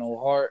he ain't got no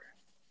heart.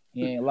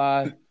 He ain't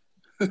live.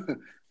 Cat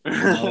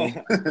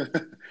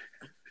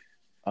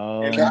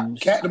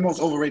the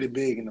most overrated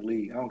big in the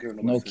league. I don't care.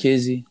 No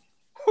Kizzy.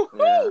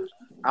 Yeah.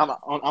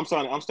 I'm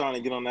starting to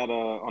get on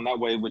that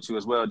wave with you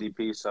as well,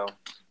 DP. So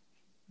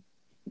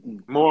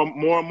more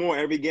and more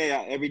every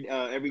game, every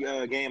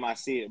game I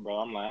see it, bro.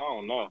 I'm like, I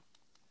don't know.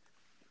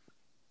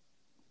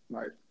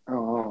 Like, I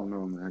don't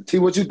know, man. T,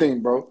 what you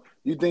think, bro?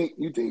 You think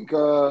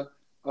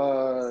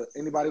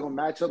anybody gonna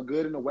match up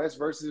good in the West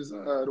versus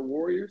the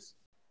Warriors?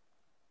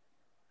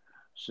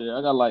 Shit,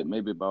 I got like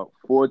maybe about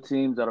 4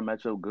 teams that'll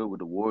match up good with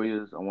the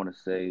Warriors. I want to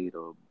say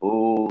the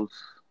Bulls,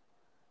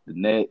 the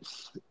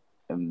Nets,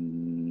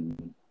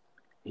 and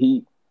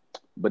Heat.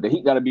 But the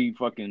Heat got to be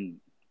fucking.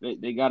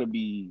 They got to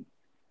be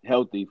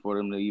healthy for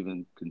them to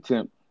even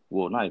contempt.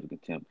 Well, not even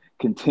contempt.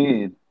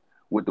 Contend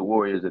with the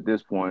Warriors at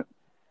this point.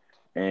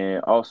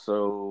 And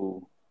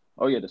also,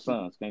 oh yeah, the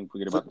Suns. Can't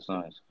forget about the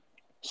Suns.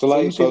 So So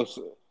like, you so,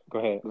 think? go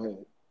ahead. Go ahead.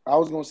 I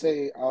was gonna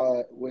say,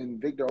 when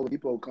Victor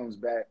Oladipo comes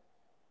back,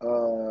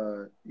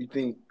 you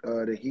think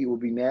the Heat will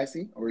be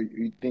nasty, or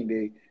you think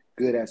they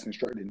good as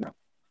constructed now?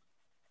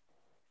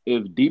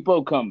 If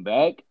Depot come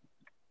back,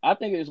 I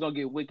think it's gonna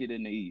get wicked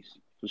in the East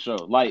for sure.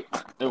 Like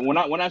when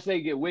I say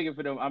get wicked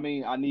for them, I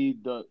mean I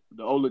need the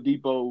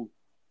Oladipo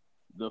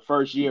the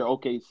first year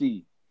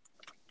OKC.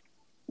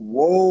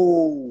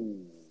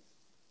 Whoa.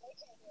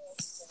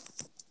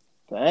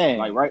 Dang.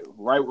 Like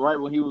right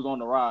when he was on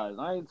the rise.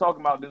 I ain't talking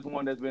about this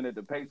one that's been at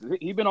the Pacers.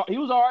 He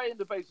was all right in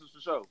the Pacers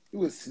for sure. He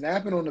was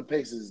snapping on the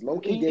Pacers. Low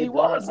key He gave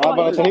Bron was. I was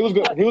about to say some.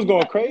 he was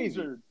going got crazy.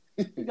 injured.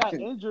 He got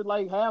injured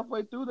like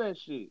halfway through that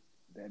shit.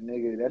 That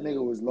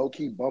nigga was low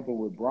key bumping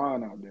with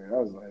Bron out there.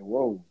 I was like,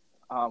 whoa.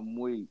 I'm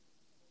weak.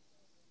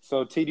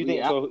 So T, do you think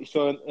Yeah, so?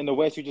 So in the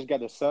West, you just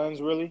got the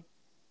Suns, really?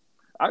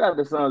 I got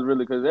the Suns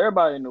really because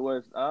everybody in the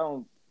West. I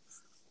don't.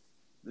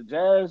 The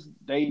Jazz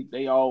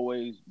they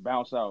always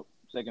bounce out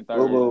second,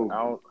 third. Whoa.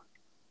 I don't.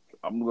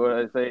 I'm gonna go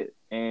ahead and say it.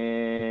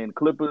 And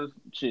Clippers,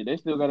 shit, they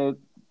still gotta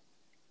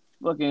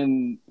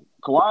fucking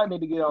Kawhi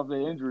need to get off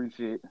their injury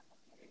shit.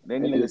 They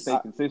need to stay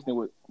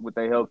consistent with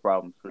their health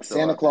problems for sure.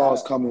 Santa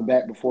Claus coming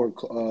back before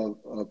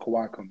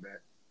Kawhi come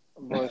back.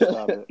 Boy,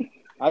 stop it.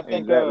 I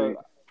think Exactly.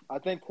 I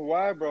think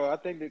Kawhi, bro. I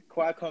think that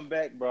Kawhi come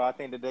back, bro. I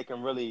think that they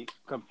can really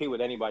compete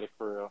with anybody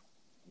for real.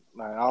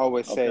 Like, I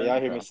always say, Okay, y'all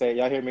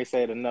hear me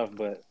say it enough,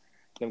 but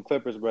them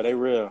Clippers, bro, they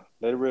real.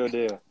 They the real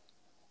deal.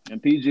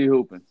 And PG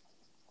hooping.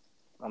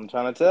 I'm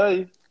trying to tell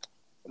you.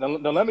 Now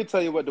let me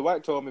tell you what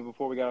Dwight told me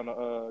before we got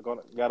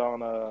on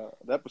the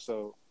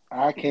episode.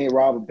 I can't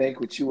rob a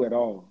bank with you at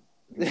all.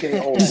 You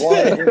can't hold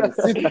water in the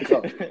sippy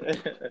cup.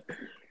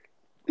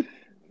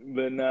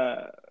 But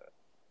nah.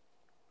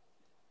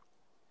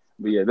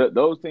 But yeah,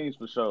 those teams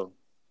for sure.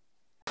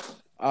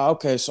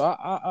 Okay, so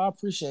I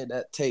appreciate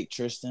that take,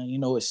 Tristan. You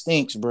know it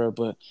stinks, bro,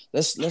 but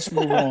let's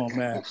move on,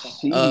 man.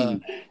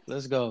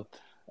 Let's go.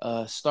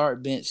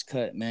 Start bench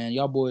cut, man.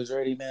 Y'all boys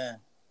ready, man?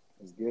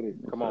 Let's get it.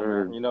 Come on,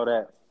 man. You know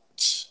that.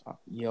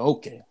 Yeah,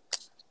 okay.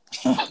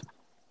 All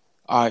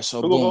right,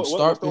 so What's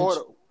start the bench.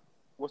 order?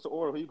 What's the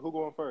order? Who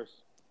going first?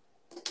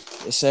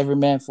 It's every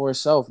man for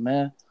himself,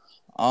 man.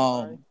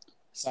 Right.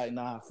 It's like,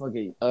 nah, fuck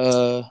it.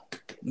 Let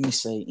me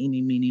say,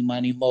 eeny, meeny,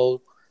 miny,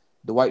 mo.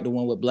 Dwight, the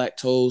one with black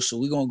toes, so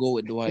we're gonna go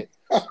with Dwight.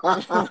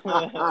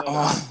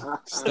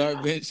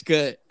 Start bench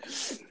cut.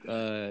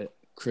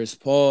 Chris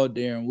Paul,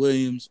 Darren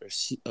Williams,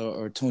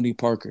 or Tony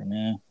Parker,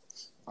 man.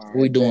 What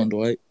we doing,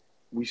 Dwight?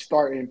 We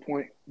start in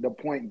the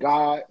point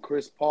guard,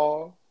 Chris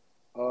Paul.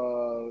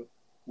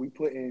 We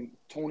put in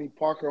Tony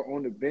Parker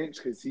on the bench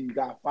because he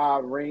got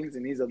 5 rings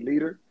and he's a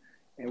leader.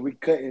 And we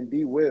cut in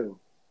D. Will.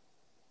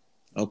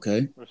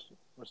 Okay.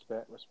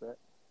 Respect.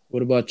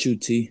 What about you,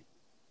 T?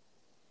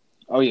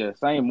 Oh yeah,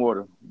 same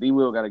order. D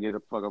Will got to get the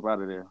fuck up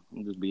out of there.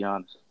 I'm just be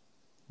honest.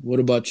 What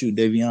about you,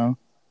 Davion?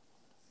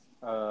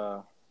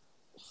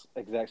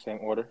 Exact same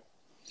order.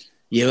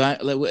 Yeah,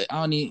 I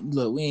don't need.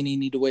 Look, we ain't even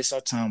need to waste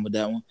our time with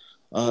that one,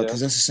 because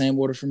that's the same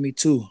order for me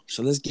too.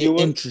 So let's get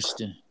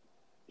interesting.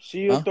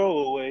 She a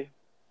throwaway.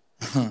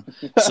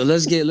 So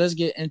let's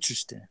get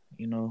interesting.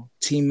 You know,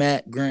 T.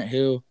 Mac, Grant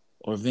Hill,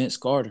 or Vince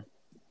Carter.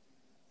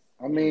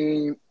 I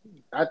mean,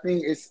 I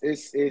think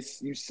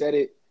it's you said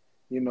it.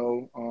 You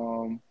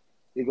know,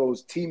 it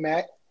goes T.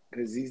 Mac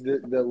because he's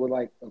the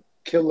like a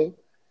killer.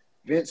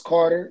 Vince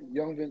Carter,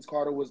 young Vince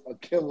Carter was a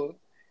killer.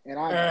 And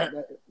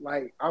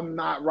I'm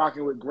not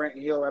rocking with Grant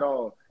Hill at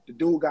all. The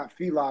dude got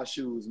Fila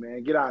shoes,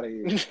 man. Get out of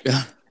here.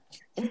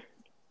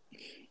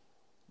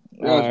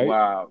 That's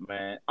wild,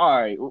 man. All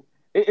right.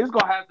 It's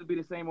going to have to be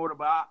the same order,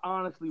 but I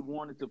honestly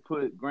wanted to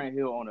put Grant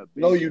Hill on a bench.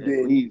 No, you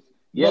didn't.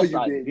 Yes,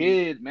 I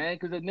did, man,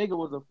 because the nigga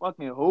was a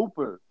fucking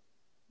hooper.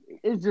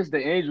 It's just the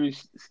injury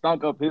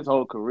stunk up his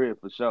whole career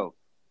for sure.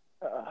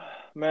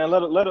 Man,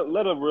 let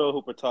a real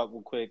hooper talk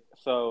real quick.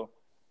 So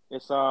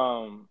it's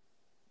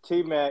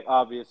T-Mac,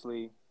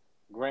 obviously,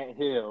 Grant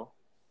Hill,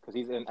 because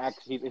he's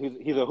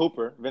a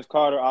hooper. Vince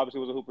Carter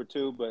obviously was a hooper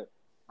too, but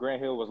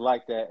Grant Hill was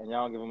like that, and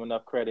y'all don't give him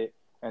enough credit.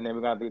 And then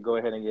we're gonna have to go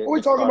ahead and get. What are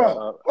we talking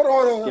about?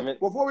 Hold on.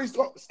 Before we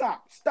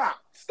stop.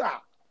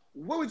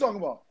 What are we talking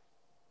about?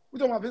 We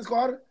talking about Vince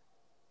Carter?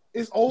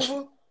 It's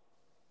over.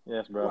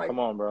 Yes, bro. Come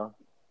on, bro.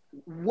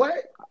 What?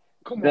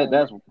 Come on.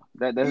 That's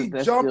he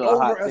jumped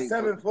over a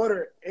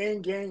 7-footer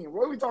in game.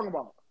 What are we talking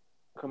about?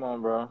 Come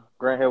on, bro.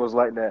 Grant Hill was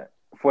like that.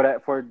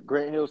 For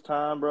Grant Hill's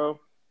time, bro,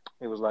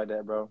 it was like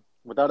that, bro.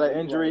 Without that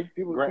injury,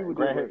 Grant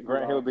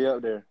Hill would be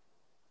up there.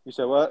 You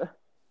said what?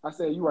 I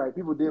said you're right.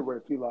 People did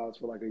wear Filas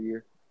for like a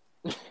year.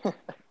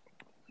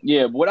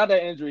 Yeah, but without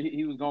that injury,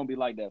 he was gonna be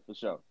like that for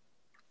sure.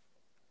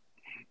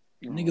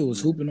 Nigga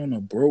was hooping on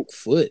a broke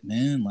foot,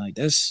 man. Like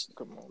that's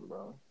Come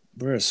on,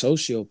 bro. a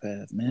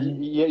sociopath,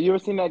 man. Yeah, you ever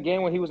seen that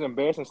game when he was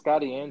embarrassing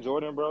Scotty and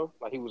Jordan, bro?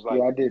 Like he was like,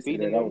 Yeah, I did see that.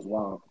 beating That them. was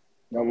wild.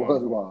 That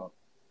was wild.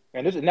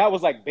 And that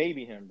was like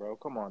baby him, bro.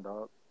 Come on,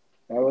 dog.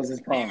 That was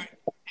his prime. He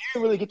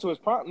didn't really get to his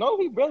prime. No,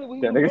 he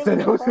barely. That nigga said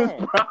that was his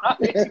prime.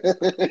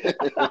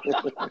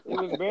 He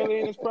was barely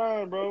in his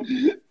prime, bro.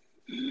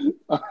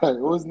 All right,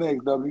 what's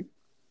next, W?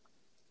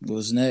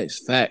 What's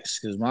next? Facts,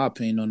 because my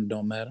opinion on it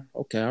don't matter.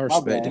 Okay, I My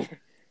respect bad. it.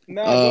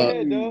 Nah, go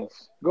ahead, dog.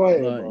 Go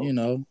ahead, But bro. you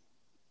know,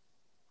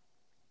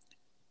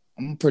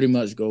 I'm gonna pretty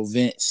much go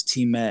Vince,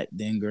 T Mac,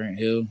 then Grant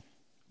Hill.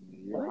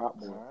 You're a hot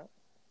boy. Alright.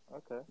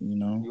 Okay. You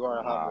know, You are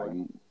a hot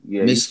boy.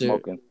 Yeah, you Mr.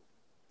 smoking.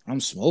 I'm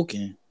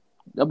smoking.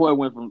 That boy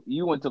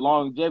went to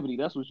longevity.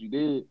 That's what you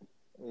did.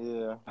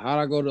 Yeah. How'd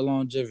I go to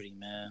longevity,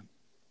 man?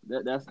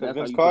 That's Vince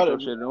how you Carter-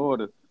 put your shit in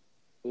order.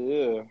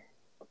 Yeah.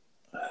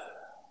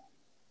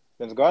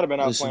 Vince Carter been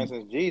out Listen. playing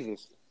since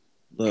Jesus.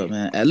 Look,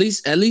 man. At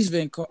least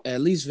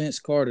Vince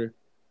Carter,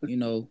 you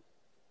know,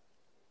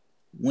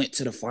 went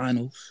to the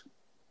finals.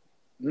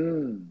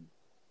 Mm.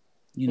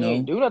 You He know.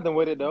 ain't do nothing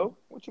with it though.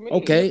 What you mean?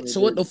 Okay,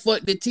 so what the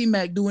fuck did T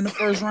Mac do in the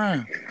first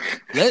round?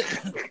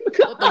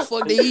 What the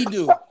fuck did he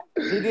do?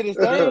 He did his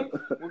thing.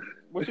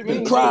 What you mean?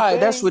 He cried.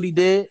 That's what he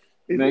did.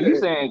 Man, you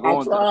saying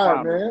going to the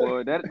tried, finals, man.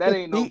 boy. That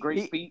ain't no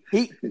great feat.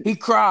 He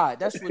cried.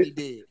 That's what he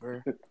did,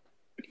 bro.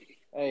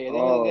 Hey, at the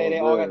end of the day, they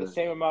all got man. the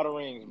same amount of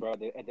rings, bro. At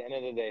the end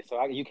of the day,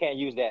 so you can't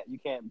use that. You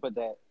can't put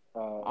that.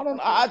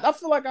 I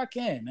feel like I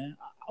can, man.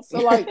 I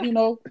feel like, you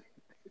know,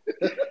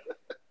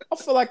 I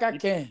feel like I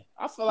can.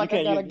 I feel like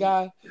I got a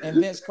guy in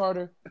Vince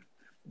Carter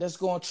that's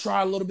going to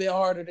try a little bit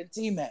harder than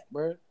T-Mac,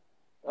 bro.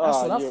 That's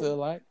what I feel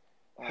like.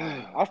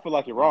 I feel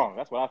like you're wrong.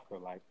 That's what I feel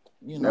like.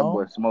 You That know,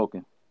 boy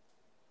smoking.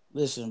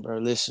 listen, bro,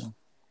 listen.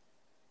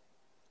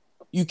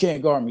 You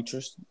can't guard me,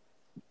 Tristan.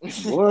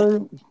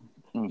 What?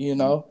 You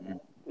know,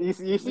 You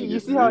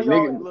see how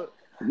y'all look.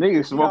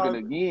 Nigga smoking how-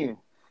 again.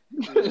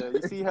 Yeah,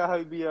 you see how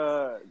he be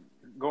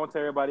going to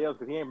everybody else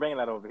because he ain't bringing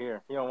that over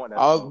here. He don't want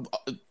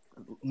that.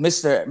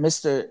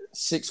 Mr.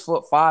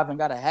 6'5" and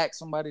got to hack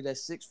somebody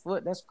that's 6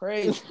 foot. That's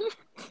crazy.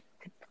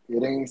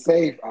 It ain't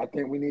safe. I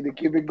think we need to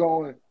keep it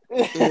going.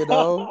 You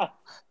know,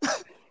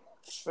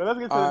 Well, let's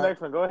get to All the right.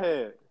 next one. Go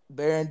ahead.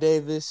 Baron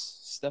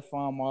Davis,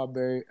 Stephon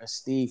Marbury, or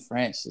Steve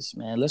Francis,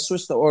 man. Let's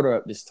switch the order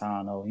up this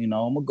time, though. You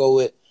know, I'm gonna go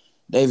with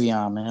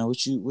Davion, man.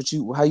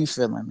 How you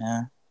feeling,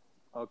 man?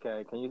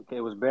 Okay,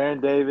 it was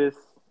Baron Davis.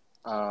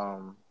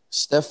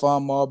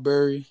 Stephon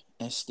Marbury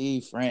and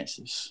Steve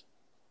Francis.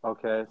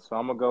 Okay, so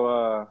I'm gonna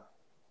go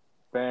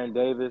Baron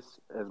Davis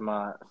as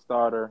my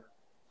starter.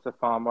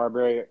 Stephon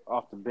Marbury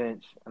off the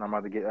bench, and I'm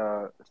about to get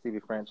Stevie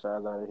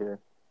Franchise out of here.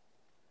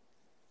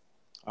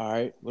 All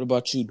right. What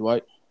about you,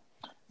 Dwight?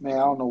 Man, I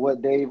don't know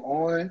what Dave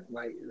on.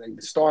 Like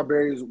the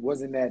Starberries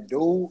wasn't that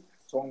dude.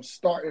 So I'm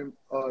starting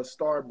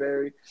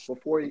Starberry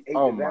before he ate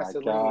Oh the my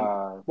Vaseline.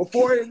 god,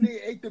 Before he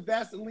ate the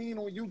Vaseline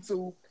on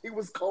YouTube, he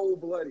was cold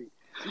blooded.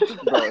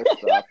 bro!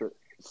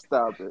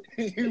 Stop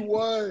it! He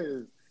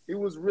was. He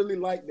was really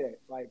like that.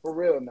 Like for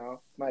real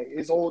now. Like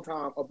his whole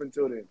time up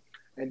until then.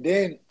 And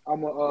then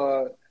I'm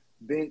a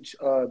bench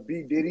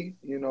B Diddy,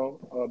 you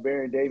know,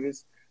 Baron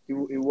Davis. He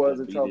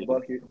was a B. tough Diddy.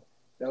 bucket.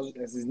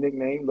 That's his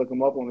nickname. Look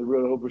him up on the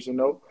Real Hooper should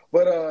know.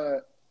 But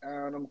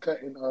and I'm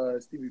cutting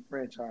Stevie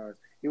Franchise.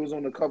 He was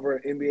on the cover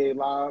of NBA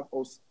Live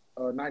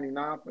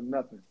 99 for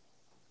nothing.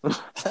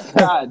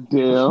 God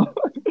damn.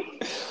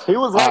 He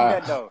was like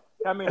that though.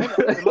 I mean,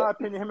 in my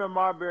opinion, him and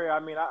Marbury. I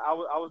mean, I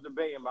was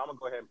debating, but I'm gonna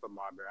go ahead and put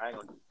Marbury. I ain't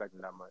gonna disrespect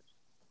him that much.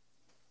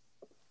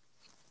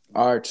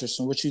 All right,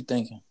 Tristan, what you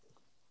thinking?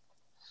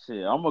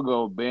 Shit, I'm gonna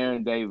go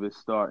Baron Davis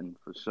starting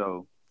for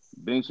sure.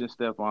 Benching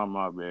Stephon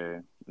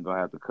Marbury. I'm gonna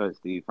have to cut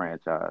Steve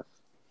Franchise.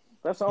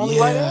 That's the only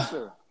right Yeah.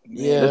 answer.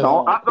 Yeah. I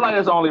feel like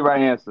that's the only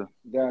right answer.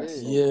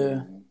 That's so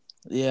Yeah. crazy.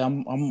 Yeah,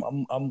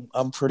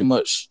 I'm pretty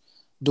much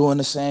doing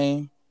the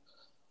same.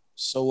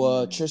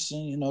 So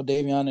Tristan, you know,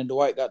 Davion and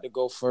Dwight got to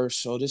go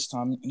first. So this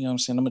time, you know what I'm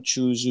saying, I'm gonna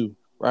choose you,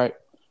 right?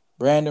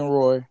 Brandon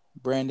Roy,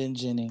 Brandon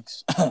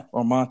Jennings,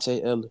 or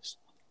Monte Ellis.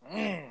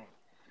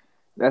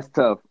 That's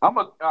tough.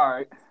 All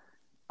right.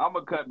 I'm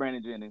gonna cut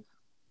Brandon Jennings.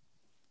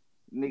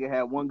 Nigga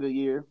had one good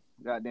year,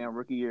 goddamn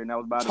rookie year, and that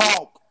was about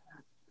it.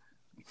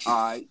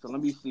 All right, so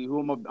let me see who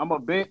I'm a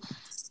bench.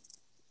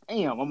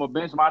 Damn, I'm a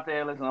bench Monte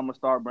Ellis, and I'm gonna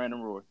start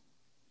Brandon Roy.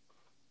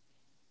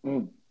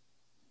 Mm.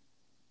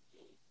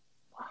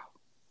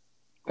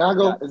 Can I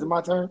go? Is it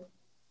my turn?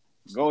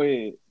 Go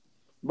ahead.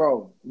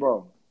 Bro.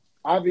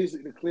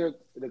 Obviously,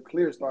 the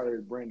clear starter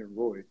is Brandon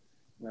Roy.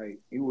 Like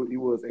he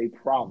was a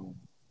problem.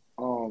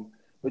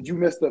 But you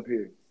messed up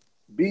here.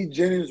 B.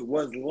 Jennings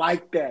was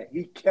like that.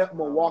 He kept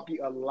Milwaukee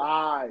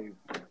alive.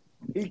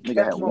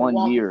 Nigga had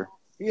 1 year.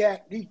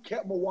 He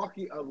kept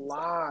Milwaukee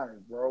alive,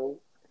 bro.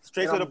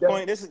 Straight And to I'm the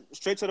point. This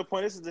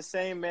is the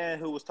same man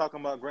who was talking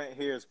about Grant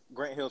Hill's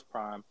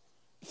prime.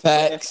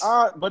 Facts. If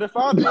I'm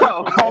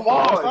Come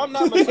on.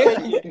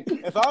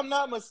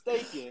 not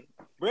mistaken,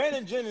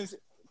 Brandon Jennings'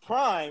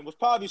 prime was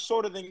probably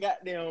shorter than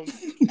goddamn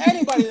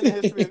anybody in the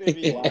history of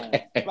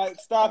NBA. Like,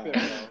 stop it,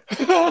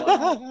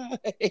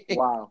 bro.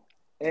 Wow.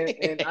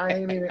 And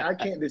I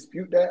can't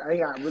dispute that. I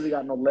ain't really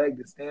got no leg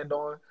to stand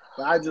on.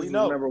 But I just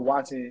remember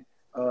watching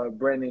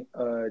Brandon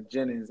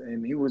Jennings,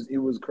 and it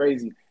was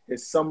crazy.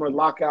 His summer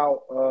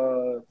lockout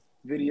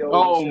video.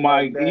 Oh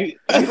my! Like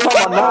you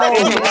talking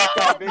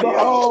about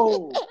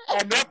bro?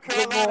 And North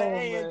Carolina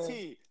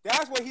A&T.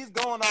 That's what he's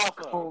going off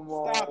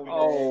of. Stop it.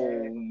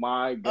 Oh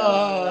my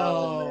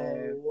God!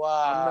 Man.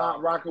 Wow! I'm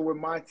not rocking with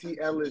Monty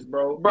Ellis,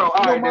 bro. Bro,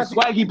 all right, then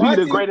Swaggy be the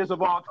Monty- greatest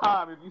of all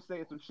time if you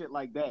say some shit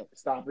like that.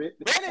 Stop it.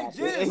 Brandon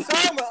Stop Jennings it.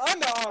 signed with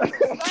Under Armour.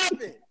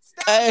 Stop it.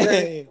 Stop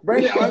Hey,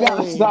 Brandon,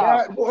 Hey.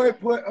 that boy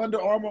put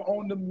Under Armour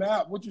on the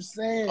map. What you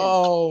saying?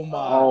 oh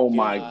my! Oh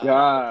my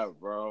God,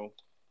 bro!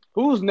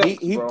 Who's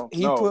next, bro?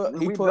 He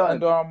put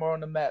Under Armour on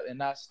the map and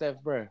not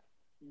Steph Burr.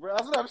 Bro,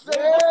 that's what I'm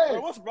saying.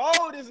 Yes. What's wrong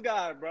with this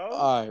guy, bro?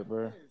 All right,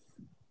 bro.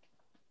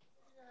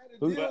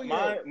 But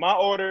my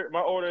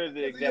order is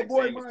the exact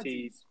same as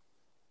T's.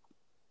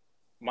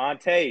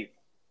 Monte.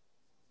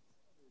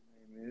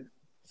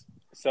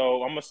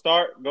 So I'm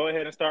gonna go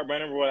ahead and start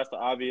Brandon Roy. That's the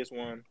obvious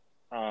one.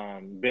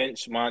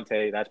 Bench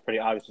Monte. That's pretty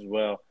obvious as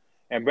well.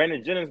 And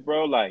Brandon Jennings,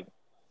 bro, like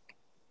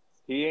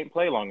he ain't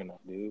play long enough,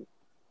 dude.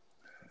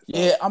 So,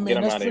 Yeah, I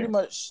mean that's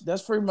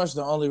pretty much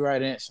the only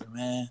right answer,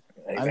 man.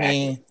 Exactly. I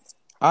mean,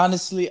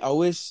 honestly, I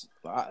wish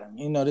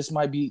this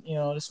might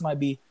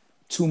be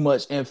too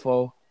much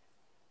info,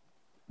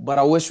 but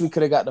I wish we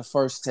could have got the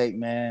first take,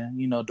 man.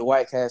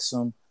 Dwight had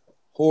some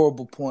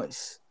horrible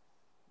points,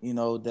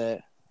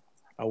 that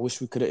I wish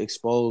we could have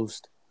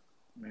exposed.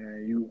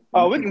 Man,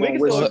 we can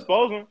still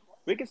expose them.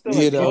 We can still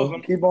expose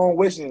them. Keep on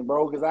wishing,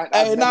 bro. Because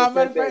I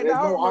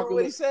remember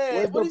what he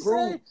said.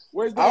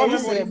 Where's the I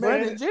proof? said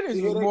Brandon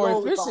Jennings was more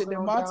efficient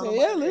than Monte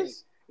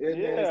Ellis. He's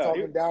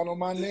talking down on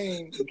my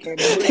name.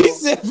 He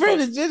said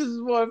Brandon Jennings was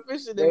more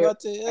efficient than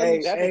Monte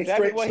Ellis. That's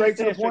exactly what he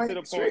said. Straight to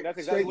the point. That's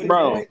exactly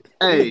what he said.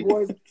 Hey,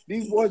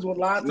 these boys will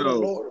lie to the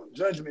Lord on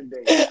Judgment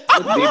Day.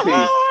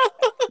 DP,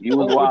 you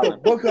was wild. The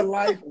Book of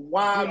Life.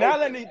 Wow. Do not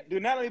let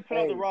me put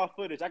out the raw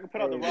footage. I can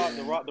put out the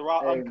raw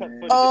uncut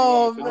footage.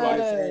 Oh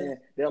man,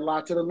 they'll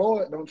lie to the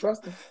Lord. Don't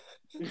trust him.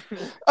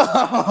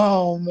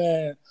 Oh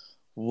man.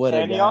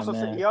 He also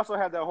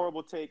had that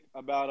horrible take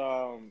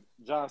about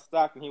John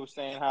Stockton. He was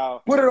saying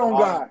how put it on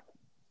God.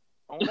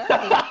 On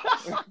God.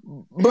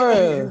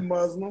 Bruh. You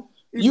Muslim.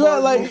 You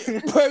act like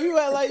you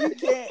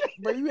can't,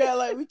 bro. You act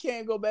like we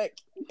can't go back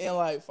and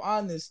like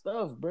find this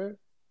stuff, bro.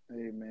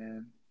 Hey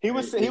man. He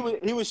was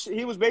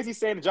basically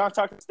saying that John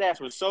Stockton's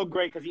stats were so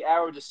great because he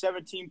averaged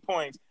 17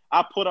 points.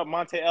 I put up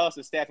Monte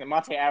Ellis' stats and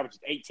Monte averaged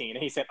 18,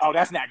 and he said, "Oh,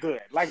 that's not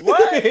good." Like what?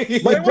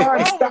 But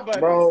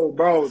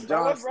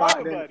John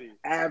Stockton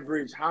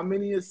averaged how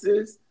many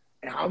assists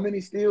and how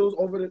many steals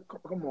over the?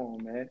 Come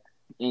on, man.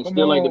 And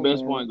still ain't the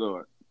best point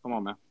guard. Come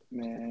on,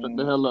 man. Shut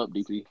the hell up,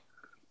 DP.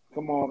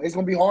 Come on, it's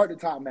gonna be hard to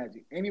top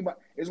Magic.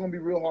 It's gonna be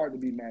real hard to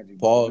beat Magic.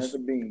 Pause. That's a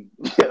beam.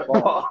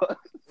 Wow.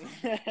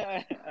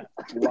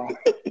 But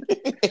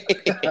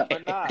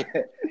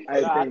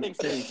I think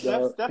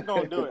Steph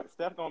gonna do it.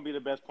 Steph gonna be the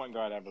best point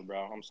guard ever,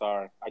 bro. I'm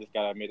sorry. I just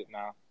gotta admit it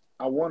now.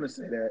 I want to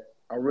say that.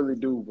 I really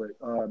do, but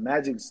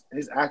Magic's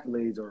his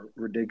accolades are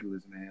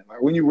ridiculous, man.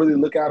 Like when you really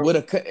look at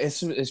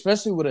him,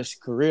 especially with a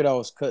career that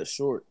was cut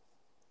short,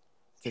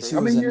 because he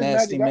was a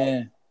nasty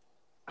man.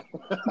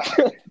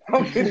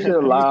 I'm shit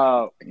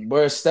loud.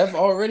 But Steph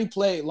already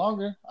played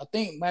longer. I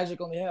think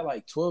Magic only had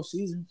like 12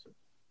 seasons.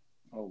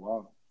 Oh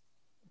wow.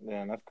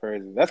 Yeah, that's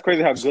crazy. That's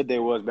crazy how good they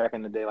was back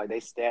in the day. Like they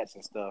stats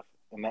and stuff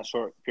in that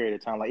short period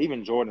of time. Like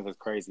even Jordan's is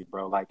crazy,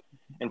 bro. Like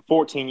in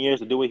 14 years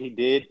to do what he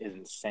did is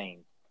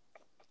insane.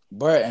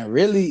 But and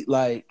really,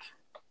 like,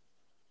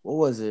 what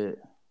was it?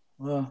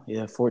 Well,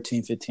 yeah,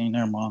 14, 15,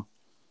 never mind.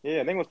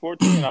 Yeah, I think it was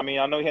 14. I mean,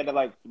 I know he had that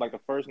like the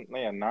first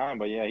 9,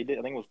 but yeah, he did.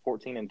 I think it was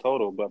 14 in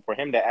total. But for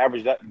him to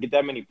average get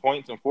that many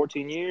points in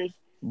 14 years,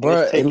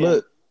 bro, it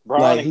look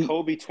Bron like and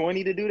Kobe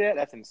 20 to do that.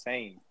 That's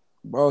insane,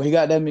 bro. He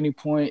got that many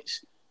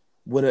points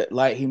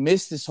he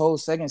missed his whole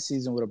second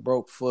season with a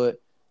broke foot,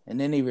 and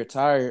then he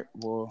retired.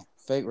 Well,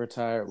 fake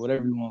retired,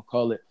 whatever you want to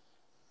call it.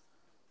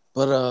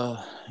 But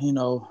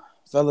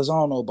fellas, I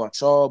don't know about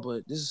y'all,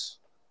 but this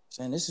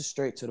is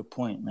straight to the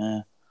point,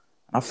 man.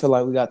 I feel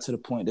like we got to the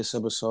point this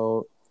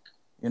episode.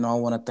 I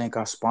want to thank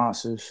our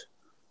sponsors.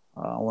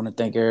 I want to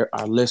thank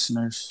our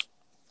listeners,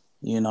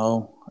 and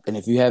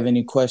if you have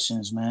any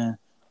questions, man,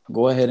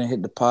 go ahead and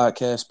hit the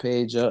podcast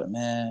page up,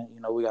 man.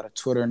 We got a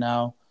Twitter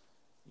now.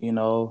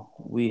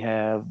 We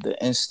have the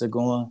Insta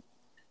going.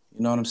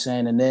 You know what I'm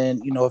saying? And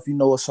then, if you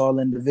know us all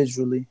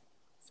individually,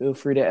 feel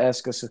free to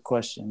ask us a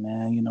question,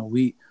 man.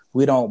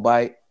 We don't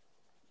bite.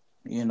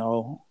 I'm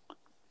going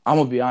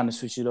to be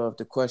honest with you, though. If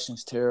the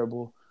question's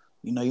terrible,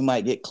 you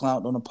might get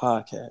clowned on the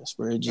podcast,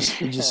 bro. It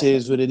just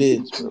is what it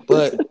is. Bro.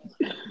 But,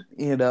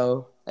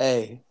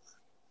 hey,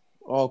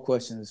 all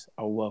questions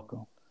are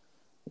welcome.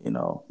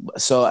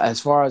 So as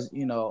far as,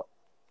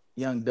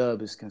 Young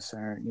Dub is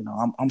concerned,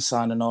 I'm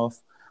signing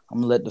off. I'm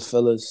going to let the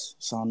fellas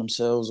sign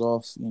themselves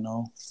off,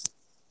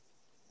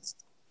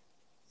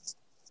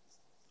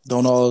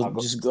 Don't all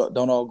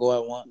don't all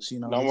go at once.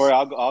 Don't worry,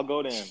 I'll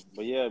go then.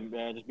 But yeah,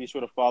 man, just be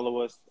sure to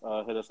follow us.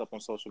 Hit us up on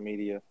social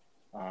media.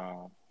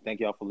 Thank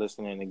y'all for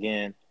listening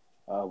again.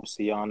 We'll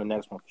see y'all on the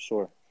next one for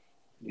sure.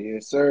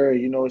 Yes, sir.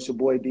 You know it's your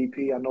boy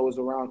DP. I know it's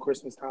around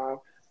Christmas time.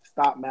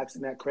 Stop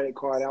maxing that credit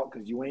card out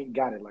because you ain't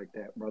got it like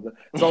that, brother.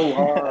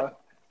 So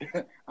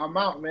I'm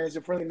out, man. It's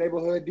your friendly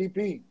neighborhood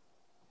DP.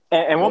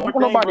 And one more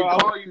thing, nobody bro.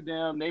 call you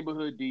damn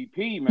neighborhood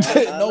DP,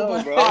 man.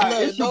 Nobody, bro.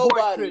 It's your boy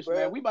nobody, Chris, bro.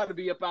 man. We about to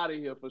be up out of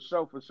here for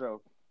sure.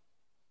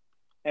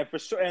 And for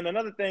sure, and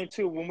another thing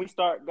too, when we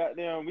start,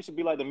 goddamn, we should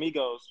be like the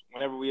Migos.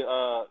 Whenever we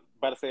about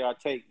to say our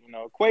take,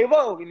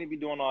 Quavo, we need to be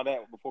doing all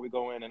that before we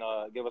go in and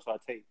give us our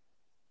take.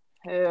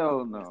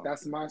 Hell no.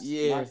 That's my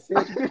Yeah.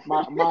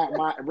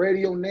 my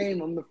radio name.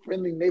 I'm the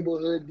friendly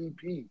neighborhood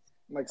DP.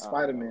 I'm like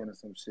Spider-Man or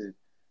some shit.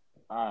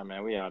 All right,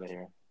 man, we out of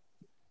here.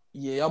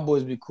 Yeah, y'all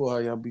boys be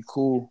cool. Y'all be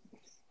cool.